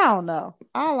 I don't know.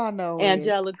 All I know is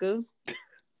Angelica.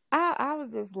 I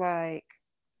was just like,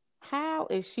 how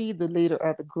is she the leader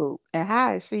of the group? And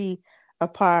how is she a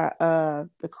part of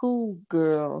the cool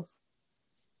girls?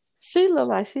 She looked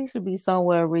like she should be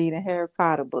somewhere reading Harry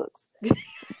Potter books.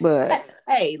 But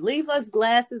Hey, leave us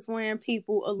glasses wearing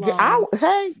people alone.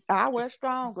 I wear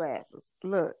strong glasses.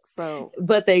 Look, so,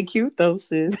 But they cute though,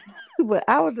 sis. but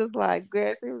I was just like,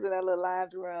 girl, she was in that little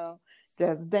lounge room,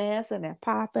 just dancing and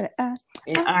popping, And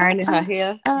ironing her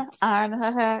hair. ironing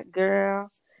her hair,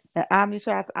 girl. And Omni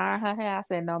tried to iron her hair. I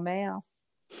said, no, ma'am.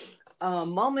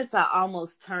 Moments I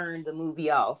almost turned the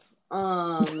movie off.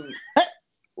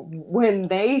 When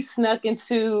they snuck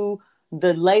into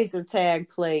the laser tag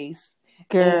place,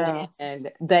 Girl, and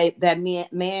they that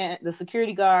man the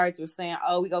security guards were saying,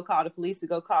 "Oh, we go call the police. We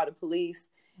go call the police."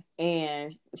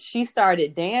 And she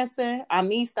started dancing. I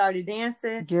mean, started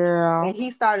dancing, and girl.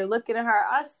 he started looking at her.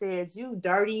 I said, "You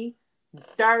dirty,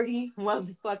 dirty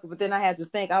motherfucker!" But then I had to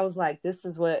think. I was like, this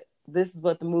is what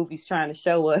the movie's trying to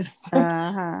show us."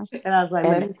 Uh-huh. And I was like,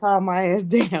 let And me calm my ass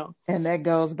down. and that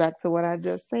goes back to what I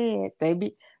just said. They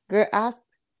be girl, I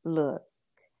look,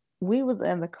 we was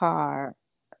in the car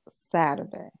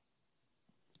Saturday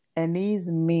and these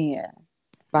men,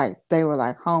 like they were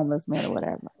like homeless men or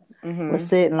whatever, were Mm-hmm.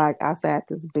 sitting like outside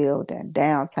this building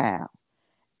downtown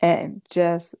and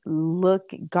just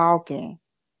gawking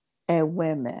at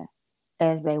women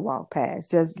as they walk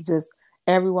past. Just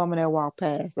every woman that walked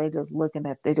past, they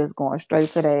just going straight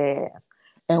to their ass.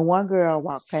 And one girl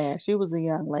walked past. She was a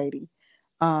young lady.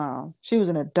 She was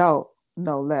an adult,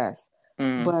 no less.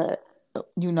 Mm. But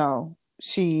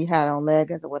she had on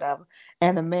leggings or whatever.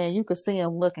 And the man, you could see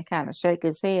him look and kind of shake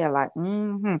his head like,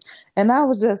 mm-hmm. And I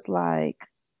was just like,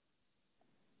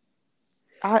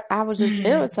 I was just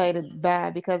irritated by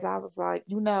it because I was like,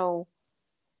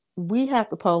 we have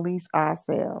to police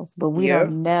ourselves, but we Yeah.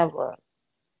 don't never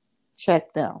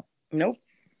check them. Nope.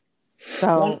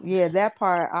 So yeah, that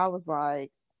part I was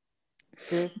like,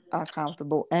 this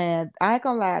uncomfortable. And I ain't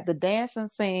gonna lie, the dancing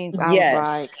scenes, I was Yes.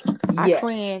 like, I Yes.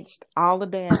 cringed all the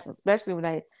dancing, especially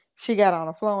when she got on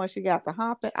the floor and she got the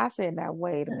humping. I said, now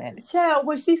wait a minute. Child,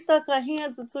 when she stuck her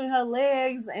hands between her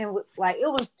legs and like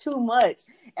it was too much.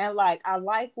 And like I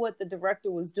like what the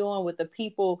director was doing with the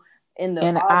people in the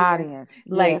In the audience. audience,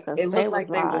 yeah, Like because it they looked was like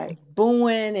they was like,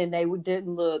 booing and they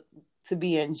didn't look to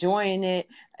be enjoying it.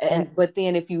 and But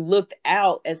then if you looked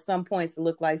out at some points, it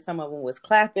looked like some of them was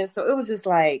clapping. So it was just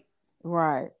like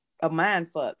right, a mind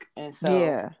fuck. And so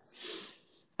yeah.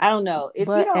 I don't know if you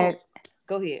But don't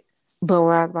go ahead. But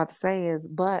what I was about to say is,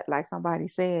 but like somebody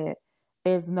said,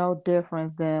 it's no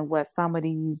difference than what some of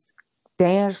these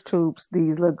dance troops,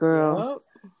 these little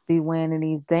girls, Yep. be wearing in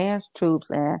these dance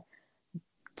troops, and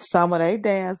some of their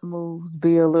dance moves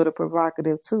be a little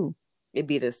provocative too. It'd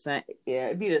be the same. Yeah,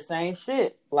 it'd be the same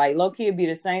shit. Like low key, it'd be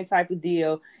the same type of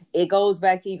deal. It goes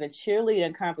back to even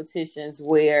cheerleading competitions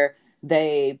where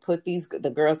they put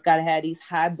the girls got to have these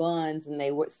high buns and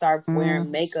they would start wearing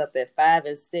Mm, makeup at 5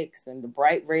 and 6 and the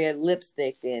bright red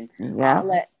lipstick and yeah,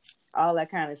 all that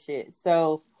kind of shit.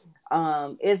 So,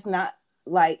 it's not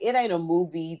like it ain't a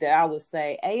movie that I would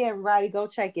say, hey, everybody go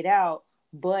check it out.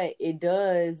 But it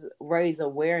does raise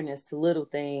awareness to little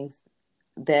things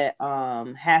that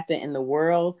happen in the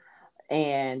world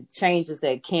and changes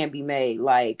that can be made.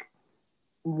 Like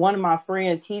one of my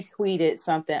friends, he tweeted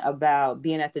something about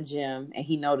being at the gym and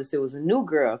he noticed it was a new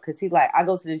girl because he's like, I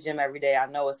go to the gym every day. I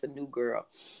know it's a new girl.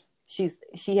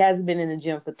 She hasn't been in the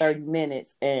gym for 30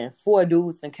 minutes and 4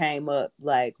 dudes and came up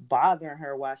like bothering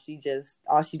her while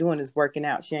all she doing is working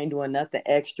out. She ain't doing nothing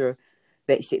extra.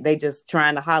 They just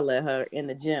trying to holler at her in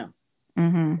the gym.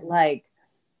 mm-hmm. Like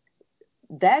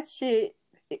that shit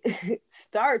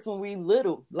starts when we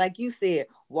little. Like you said,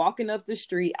 walking up the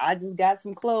street, I just got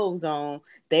some clothes on.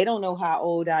 They don't know how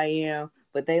old I am,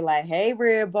 but they like, hey,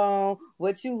 Redbone,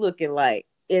 what you looking like?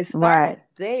 It starts Right.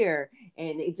 there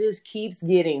and it just keeps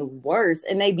getting worse.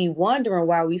 And they be wondering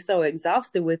why we so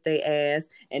exhausted with their ass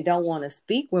and don't want to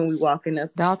speak when we walking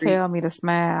up the Don't street. tell me to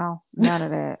smile. None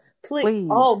of that. Please.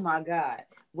 Oh my God.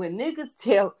 When niggas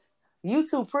tell you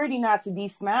too pretty not to be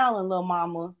smiling, little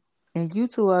mama. And you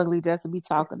too ugly just to be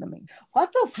talking to me.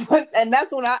 What the fuck? And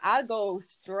that's when I go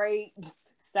straight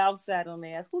south side on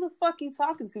their ass. Who the fuck you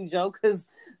talking to, Joe? Because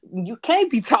you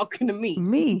can't be talking to me.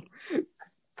 Me.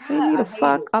 God, Leave me I the hate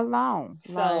fuck it. alone.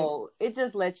 So it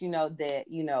just lets you know that,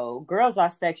 girls are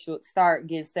start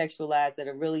getting sexualized at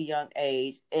a really young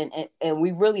age. And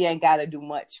we really ain't got to do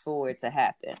much for it to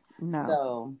happen. No.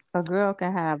 So A girl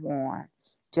can have on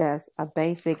just a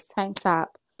basic tank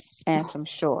top and some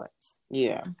shorts.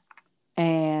 Yeah.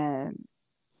 And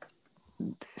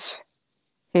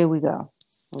here we go.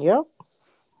 Yep.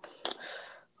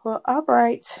 Well, all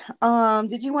right.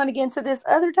 Did you want to get into this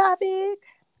other topic?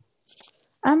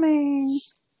 I mean,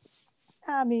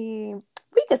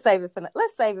 we could save it for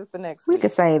let's save it for next week. We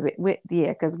could save it.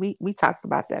 Because we talked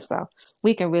about that, so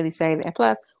we can really save it. And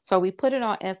plus, so we put it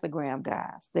on Instagram,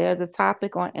 guys. There's a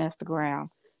topic on Instagram.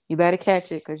 You better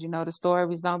catch it because the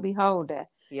stories don't be holding.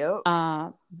 Yep.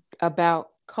 About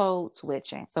code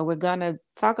switching. So we're gonna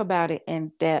talk about it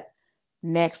in depth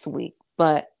next week.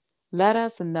 But let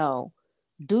us know: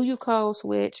 do you code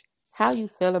switch? How you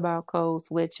feel about code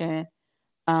switching?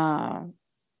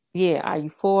 Yeah, are you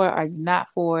for it? Are you not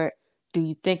for it? Do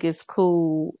you think it's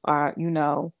cool? Or,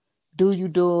 do you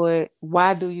do it?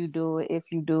 Why do you do it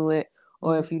if you do it?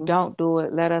 Or if you don't do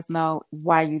it, let us know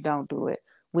why you don't do it.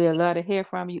 We'd love to hear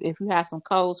from you. If you have some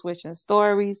code switching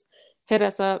stories, hit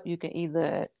us up. You can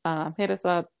either hit us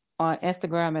up on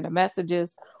Instagram in the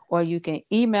messages, or you can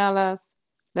email us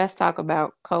Let's talk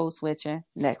about code switching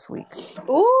next week.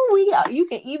 Ooh, you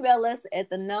can email us at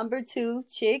the number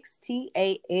 2chicks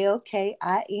TALKINSHYT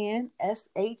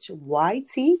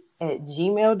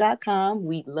 @gmail.com.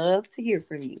 We'd love to hear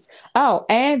from you. Oh,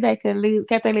 and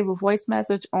can't they leave a voice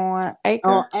message on On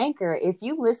Anchor? Anchor, if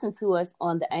you listen to us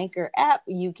on the Anchor app,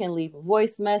 you can leave a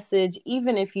voice message.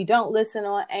 Even if you don't listen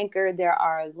on Anchor, there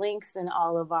are links in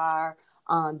all of our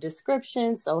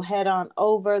descriptions. So head on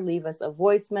over, leave us a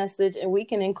voice message, and we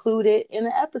can include it in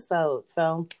the episode.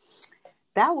 So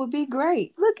that would be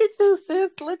great. Look at you,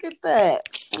 sis. Look at that.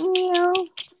 Yeah.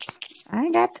 I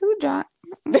ain't got two John.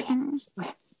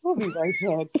 We'll be right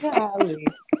back. Golly.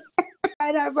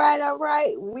 All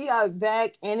right. We are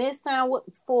back, and it's time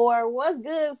for What's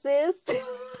Good, sis?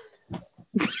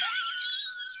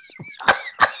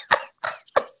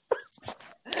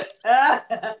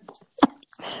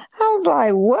 I was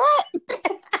like, what?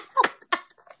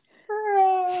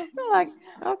 I'm like,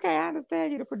 okay, I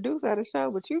understand you're the producer of the show,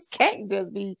 but you can't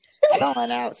just be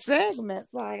throwing out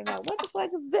segments. Like, what the fuck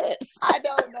is this? I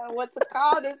don't know what to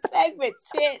call this segment.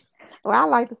 Shit. Well, I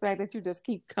like the fact that you just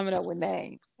keep coming up with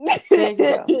names. There you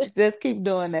go. Just keep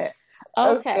doing that.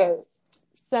 Okay.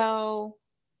 So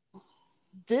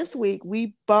this week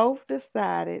we both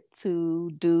decided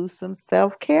to do some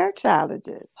self-care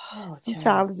challenges. Some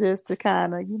challenges to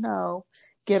kind of,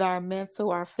 get our mental,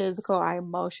 our physical, our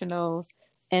emotional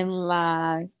in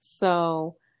line.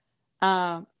 So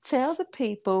tell the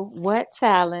people, what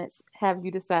challenge have you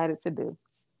decided to do?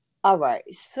 All right.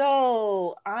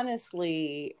 So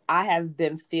honestly, I have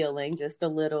been feeling just a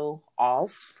little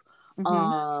off.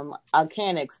 Mm-hmm. I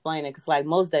can't explain it because like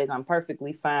most days I'm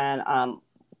perfectly fine.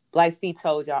 Like Fee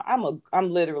told y'all, I'm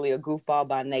literally a goofball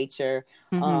by nature.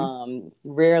 Mm-hmm.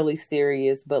 Rarely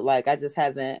serious, but like I just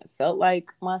haven't felt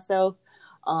like myself.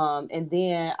 And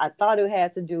then I thought it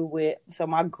had to do with, so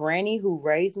my granny who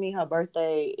raised me, her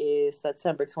birthday is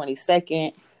September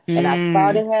 22nd. And I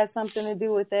thought it had something to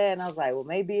do with that. And I was like, well,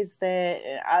 maybe it's that.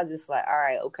 And I was just like, all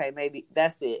right, okay, maybe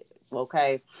that's it.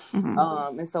 Okay.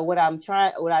 Mm-hmm. And so what I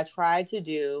tried to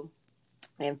do,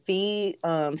 and Fee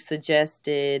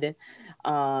suggested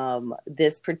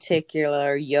this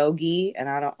particular yogi, and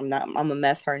I'm gonna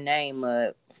mess her name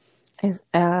up. It's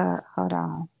hold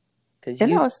on.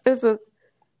 Because it's a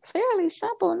fairly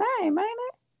simple name, ain't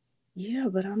it? Yeah,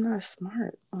 but I'm not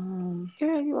smart.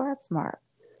 Yeah, you are smart.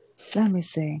 Let me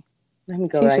see. Let me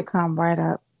go. She should come right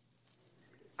up.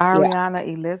 Ariana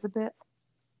Elizabeth?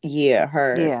 Yeah,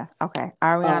 her. Yeah, okay.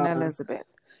 Ariana Elizabeth.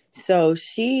 So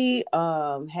she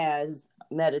has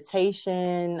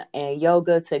meditation and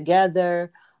yoga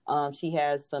together. She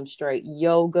has some straight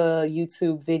yoga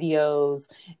YouTube videos.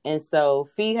 And so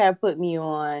Fee had put me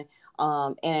on.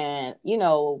 And,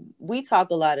 we talk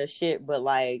a lot of shit, but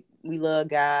like, we love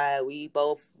God. We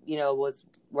both, was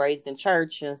raised in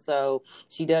church. And so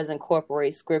she does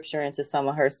incorporate scripture into some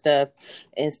of her stuff.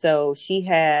 And so she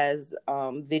has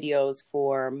videos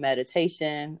for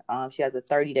meditation. She has a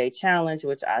 30-day challenge,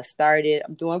 which I started.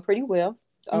 I'm doing pretty well.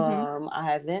 Mm-hmm. I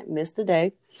haven't missed a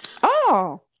day.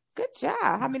 Oh, good job.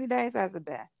 How many days has it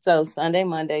been? So Sunday,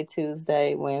 Monday,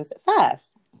 Tuesday, Wednesday,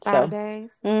 5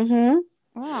 days. Mm-hmm.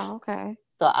 Wow, okay.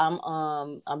 So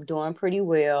I'm doing pretty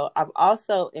well. I've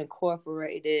also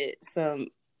incorporated some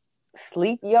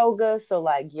sleep yoga, so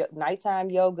like nighttime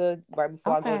yoga right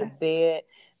before I go to bed,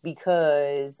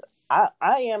 because I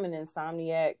am an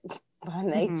insomniac by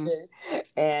nature,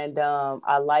 and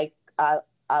I like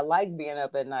being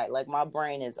up at night. Like my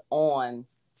brain is on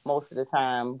most of the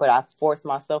time, but I force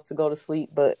myself to go to sleep.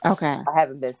 But I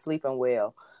haven't been sleeping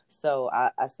well, so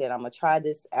I said I'm gonna try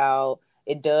this out.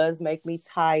 It does make me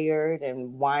tired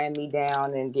and wind me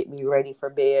down and get me ready for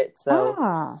bed.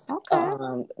 So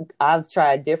I've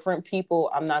tried different people.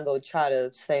 I'm not going to try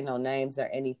to say no names or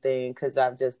anything because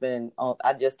I just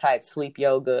typed sleep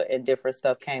yoga and different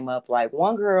stuff came up. Like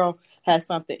one girl has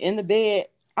something in the bed.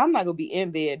 I'm not going to be in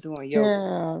bed doing yoga.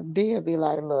 Yeah, Dia be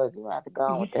like, look, you have to go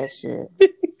on with that shit.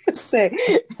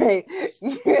 Hey,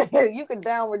 you can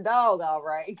downward dog, all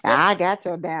right. I got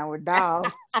your downward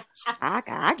dog.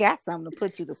 I got something to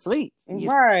put you to sleep.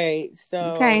 Right.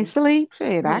 So you can't sleep.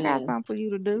 Shit, I got something for you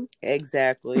to do.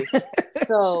 Exactly.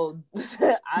 So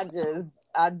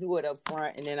I do it up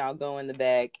front and then I'll go in the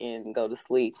back and go to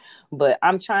sleep. But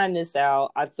I'm trying this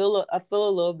out. I feel a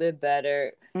little bit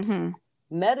better. Mm-hmm.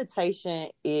 Meditation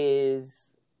is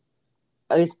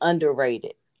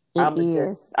underrated. I'm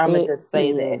gonna just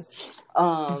say that.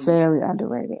 Very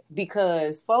underrated.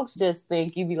 Because folks just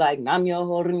think you be like nam yo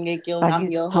horengekyo,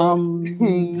 nam yo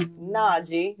Nah,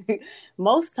 G.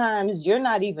 Most times you're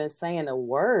not even saying a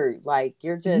word. Like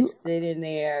you're just sitting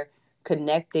there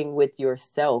connecting with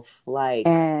yourself, like,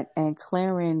 and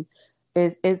clearing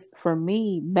is for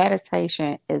me,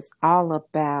 meditation is all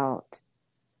about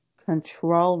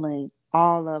controlling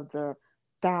all of the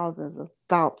thousands of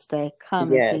thoughts that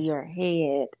come into yes. your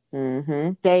head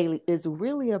Mm-hmm. daily. It's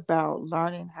really about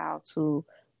learning how to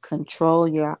control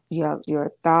your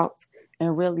thoughts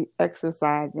and really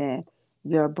exercising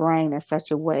your brain in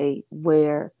such a way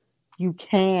where you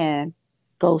can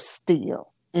go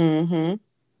still, Mm-hmm.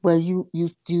 where you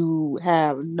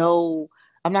have no,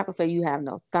 I'm not gonna say you have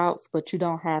no thoughts, but you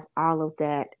don't have all of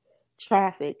that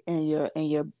traffic in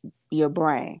your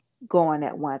brain going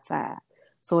at one time.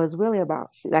 So it's really about,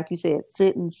 like you said,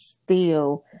 sitting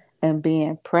still and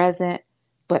being present,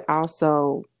 but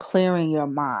also clearing your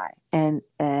mind. And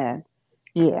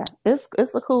yeah, it's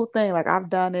a cool thing. Like, I've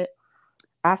done it.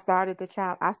 I started that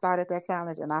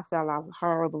challenge and I fell off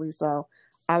horribly. So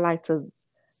I like to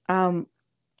um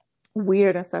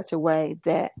weird in such a way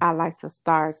that I like to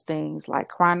start things like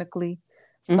chronically.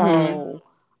 Mm-hmm.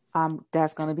 So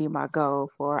that's going to be my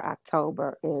goal for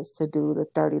October, is to do the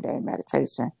 30-day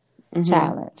meditation Mm-hmm.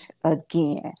 challenge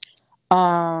again.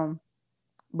 Um,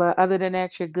 but other than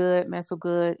that, you're good, mental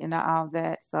good, and all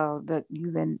that. So that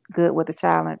you've been good with the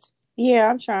challenge.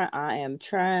 Yeah, I am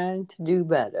trying to do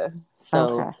better.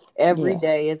 So Okay. every Yeah.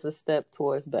 day is a step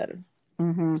towards better.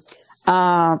 Hmm.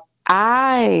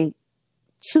 I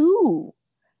too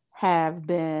have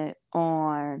been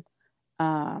on.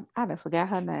 I done forgot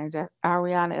her name, just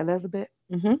Ariana Elizabeth.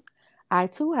 Mm-hmm. I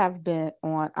too have been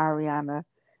on Ariana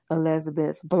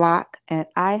Elizabeth's block, and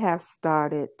I have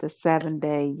started the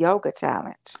 7-day yoga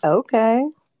challenge. Okay.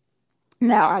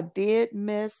 Now, I did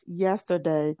miss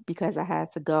yesterday because I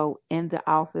had to go in the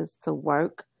office to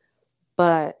work,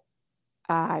 but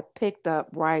I picked up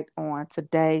right on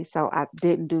today, so I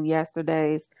didn't do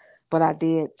yesterday's, but I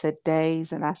did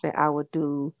today's, and I said I would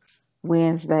do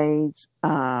Wednesday's,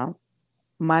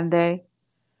 Monday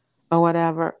or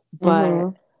whatever. But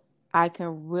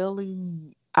Mm-hmm.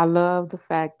 I love the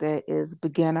fact that it's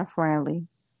beginner friendly.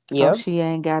 So Yep. she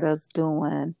ain't got us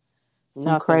doing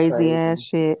some Nothing crazy crazy. ass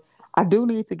shit. I do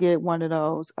need to get one of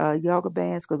those yoga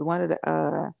bands, because one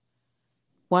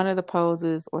of the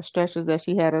poses or stretches that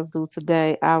she had us do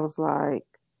today, I was like,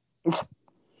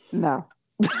 no.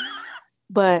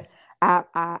 But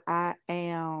I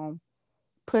am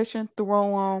pushing through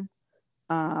them.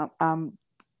 I'm,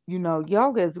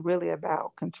 yoga is really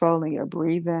about controlling your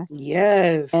breathing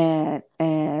Yes. and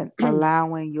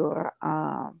allowing your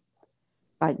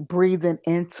like breathing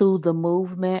into the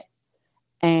movement,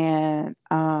 and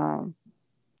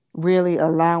really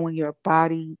allowing your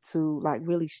body to, like,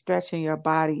 really stretching your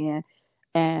body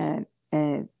and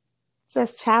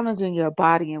just challenging your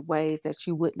body in ways that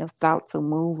you wouldn't have thought to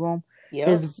move them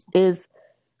Yep. is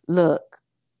look,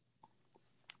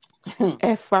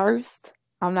 at first,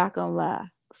 I'm not gonna lie,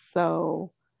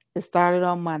 so it started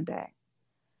on Monday.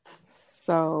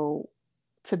 So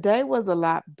today was a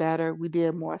lot better. We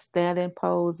did more standing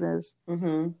poses,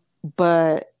 Mm-hmm.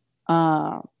 but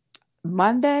um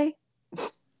Monday,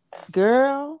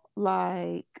 girl,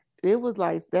 like, it was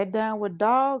like that downward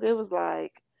dog. It was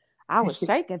like I was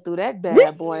shaking through that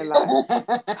bad boy, like,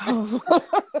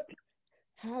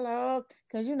 hello,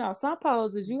 because some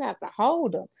poses you have to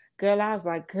hold them. Girl, I was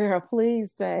like, girl,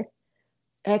 please say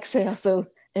exhale, so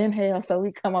inhale, so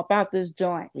we come up out this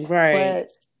joint. Right.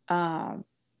 But um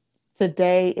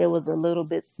today it was a little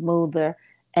bit smoother,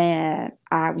 and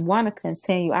I want to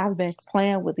continue. I've been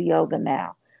playing with yoga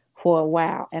now for a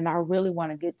while, and I really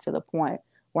want to get to the point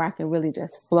where I can really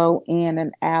just flow in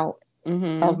and out of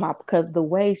Mm-hmm. my, because the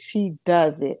way she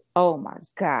does it, oh my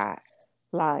God.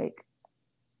 Like,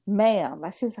 ma'am,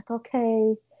 like, she was like,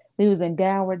 okay. We was in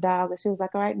downward dog, and she was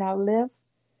like, all right, now lift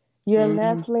your Mm-hmm.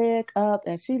 left leg up.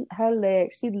 And she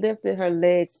lifted her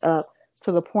legs up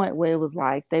to the point where it was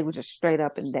like they were just straight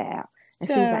up and down. And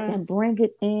she was like, Yeah. and bring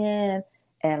it in.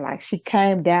 And like she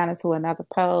came down into another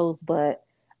pose. But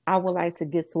I would like to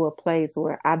get to a place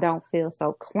where I don't feel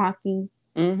so clunky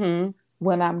Mm-hmm.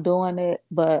 when I'm doing it.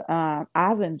 But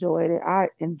I've enjoyed it. I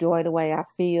enjoy the way I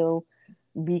feel,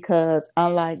 because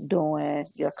unlike doing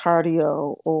your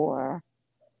cardio or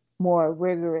more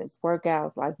rigorous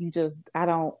workouts, like, I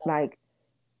don't like,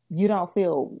 you don't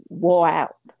feel wore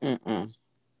out. Mm-mm.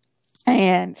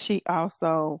 And she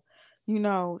also,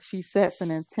 she sets an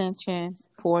intention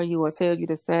for you, or tells you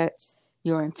to set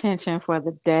your intention for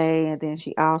the day. And then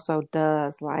she also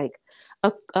does like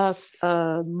a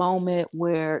moment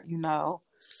where,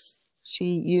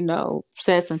 she,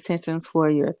 sets intentions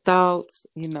for your thoughts,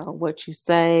 what you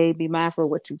say, be mindful of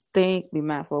what you think, be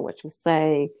mindful of what you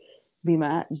say,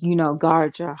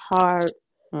 guard your heart.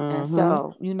 And Mm-hmm.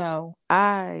 so,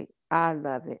 I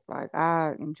love it. Like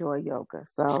I enjoy yoga.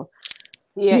 So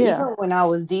Yeah, yeah. even when I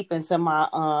was deep into my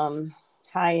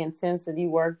high intensity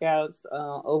workouts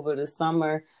over the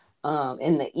summer,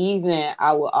 in the evening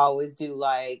I would always do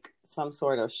like some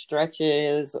sort of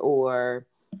stretches or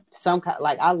some kind,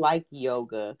 like I like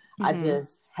yoga. I Mm-hmm.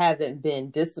 just haven't been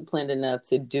disciplined enough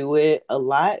to do it a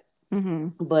lot, Mm-hmm.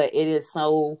 but it is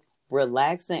so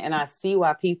relaxing and I see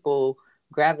why people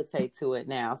gravitate to it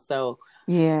now. So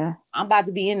Yeah. I'm about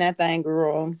to be in that thing,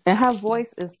 girl. And her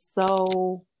voice is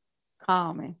so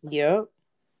calming. Yep.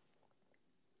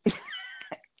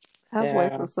 Her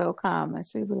voice Yeah. is so calming.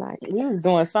 She'd be like, We was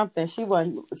doing something. She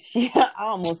wasn't. She I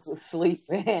almost was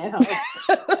sleeping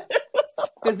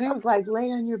because he was like,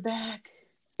 "Lay on your back,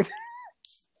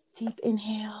 deep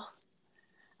inhale."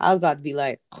 I was about to be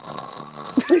like,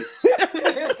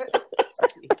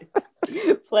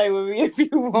 "Play with me if you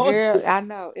want girl, to." I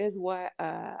know it's what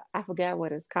I forgot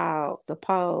what it's called, the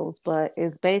pose, but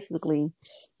it's basically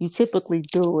you typically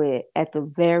do it at the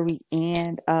very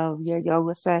end of your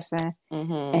yoga session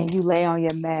Mm-hmm. and you lay on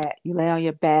your mat, you lay on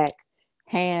your back,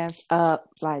 hands up,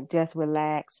 like just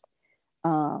relax,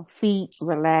 feet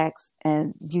relax,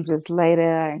 and you just lay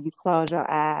there and you close your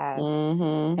eyes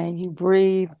Mm-hmm. and you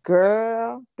breathe,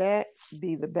 girl, that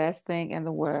be the best thing in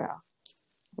the world.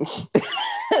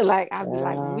 Like I'd be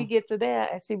like, when we Yeah. get to there,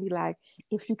 and she'd be like,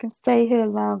 if you can stay here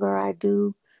longer, I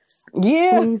do.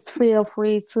 Yeah. Please feel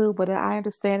free to, but I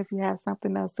understand if you have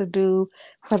something else to do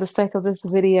for the sake of this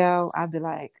video. I'd be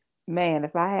like, man,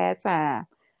 if I had time,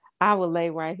 I would lay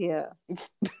right here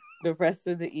The rest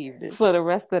of the evening. for the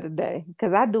rest of the day.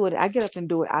 Because I do it, I get up and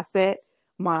do it. I set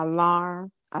my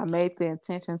alarm. I made the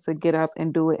intention to get up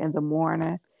and do it in the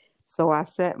morning. So I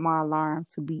set my alarm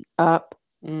to be up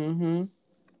Mm-hmm.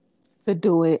 to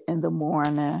do it in the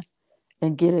morning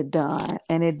and get it done.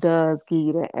 And it does give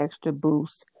you that extra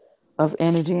boost of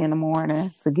energy in the morning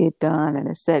to get done and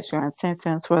it sets your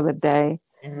intentions for the day.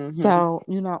 Mm-hmm. So,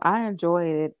 I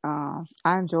enjoyed it. I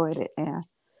enjoyed it and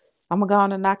I'm gonna go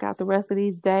on and knock out the rest of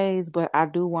these days, but I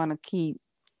do want to keep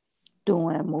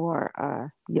doing more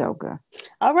yoga.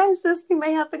 All right, sis. We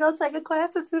may have to go take a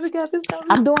class or two together.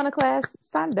 I'm doing a class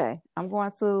Sunday. I'm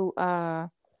going to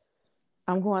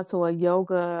a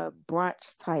yoga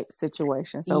brunch type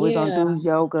situation. So we're gonna do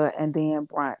Yeah. yoga and then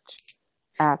brunch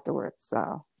afterwards.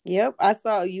 So Yep, I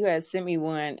saw you had sent me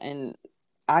one, and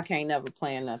I can't never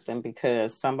plan nothing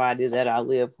because somebody that I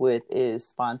live with is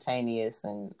spontaneous,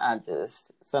 and I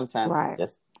just sometimes right.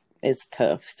 it's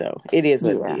tough. So it is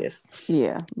what it Yeah. is.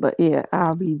 Yeah. But yeah,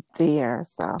 I'll be there.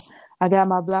 So I got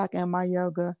my block and my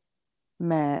yoga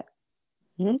mat.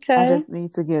 I Okay. just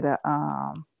need to get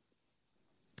I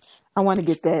want to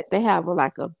get that. They have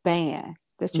like a band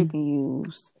that you can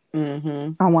use.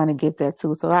 Mm-hmm. I want to get that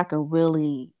too so I can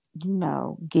really,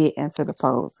 get into the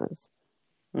poses.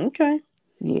 Okay.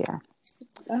 Yeah.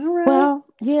 All right. Well,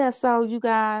 yeah, so you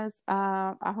guys,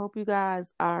 I hope you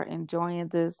guys are enjoying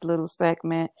this little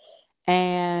segment.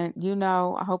 And,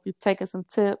 I hope you've taken some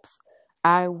tips.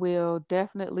 I will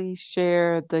definitely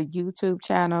share the YouTube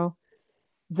channel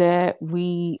that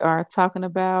we are talking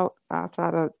about. I'll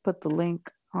try to put the link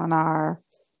on our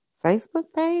Facebook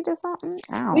page or something.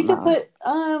 I We don't could know.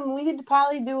 put we could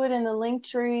probably do it in the link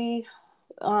tree,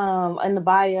 in the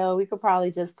bio. We could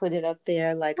probably just put it up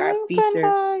there like our We put feature.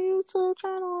 our YouTube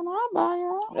channel on our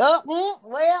bio. Oh,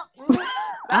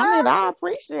 I mean, ah. I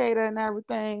appreciate it and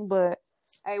everything, but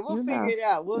Hey, we'll you figure know, it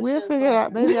out. We'll we'll share figure it out.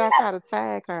 something. Maybe I'll try to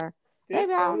tag her. This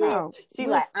Maybe I for don't real. know. She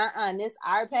like, this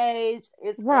our page.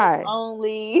 It's us Right,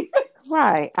 only.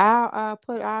 right.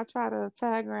 I'll try to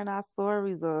tag her in our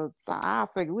stories or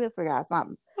we'll figure out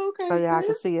something Okay, so y'all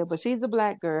can sis. see her. But she's a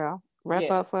black girl.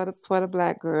 Rep up Yes. for the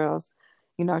black girls.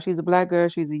 She's a black girl.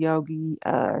 She's a yogi.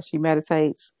 She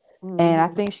meditates, and I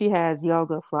Hmm. think she has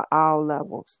yoga for all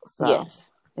levels. So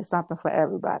Yes. it's something for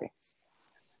everybody.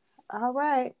 All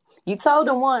right. You told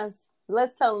them once.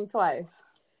 Let's tell them twice.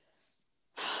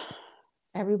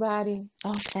 Everybody,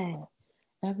 okay.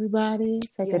 Everybody,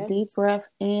 take a Yes. deep breath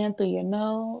in through your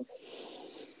nose.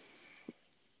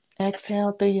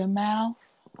 Exhale through your mouth.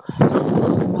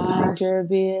 Mind your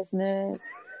business.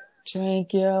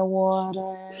 Drink your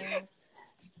water.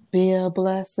 Be a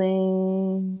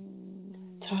blessing.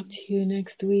 Talk to you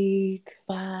next week.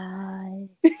 Bye.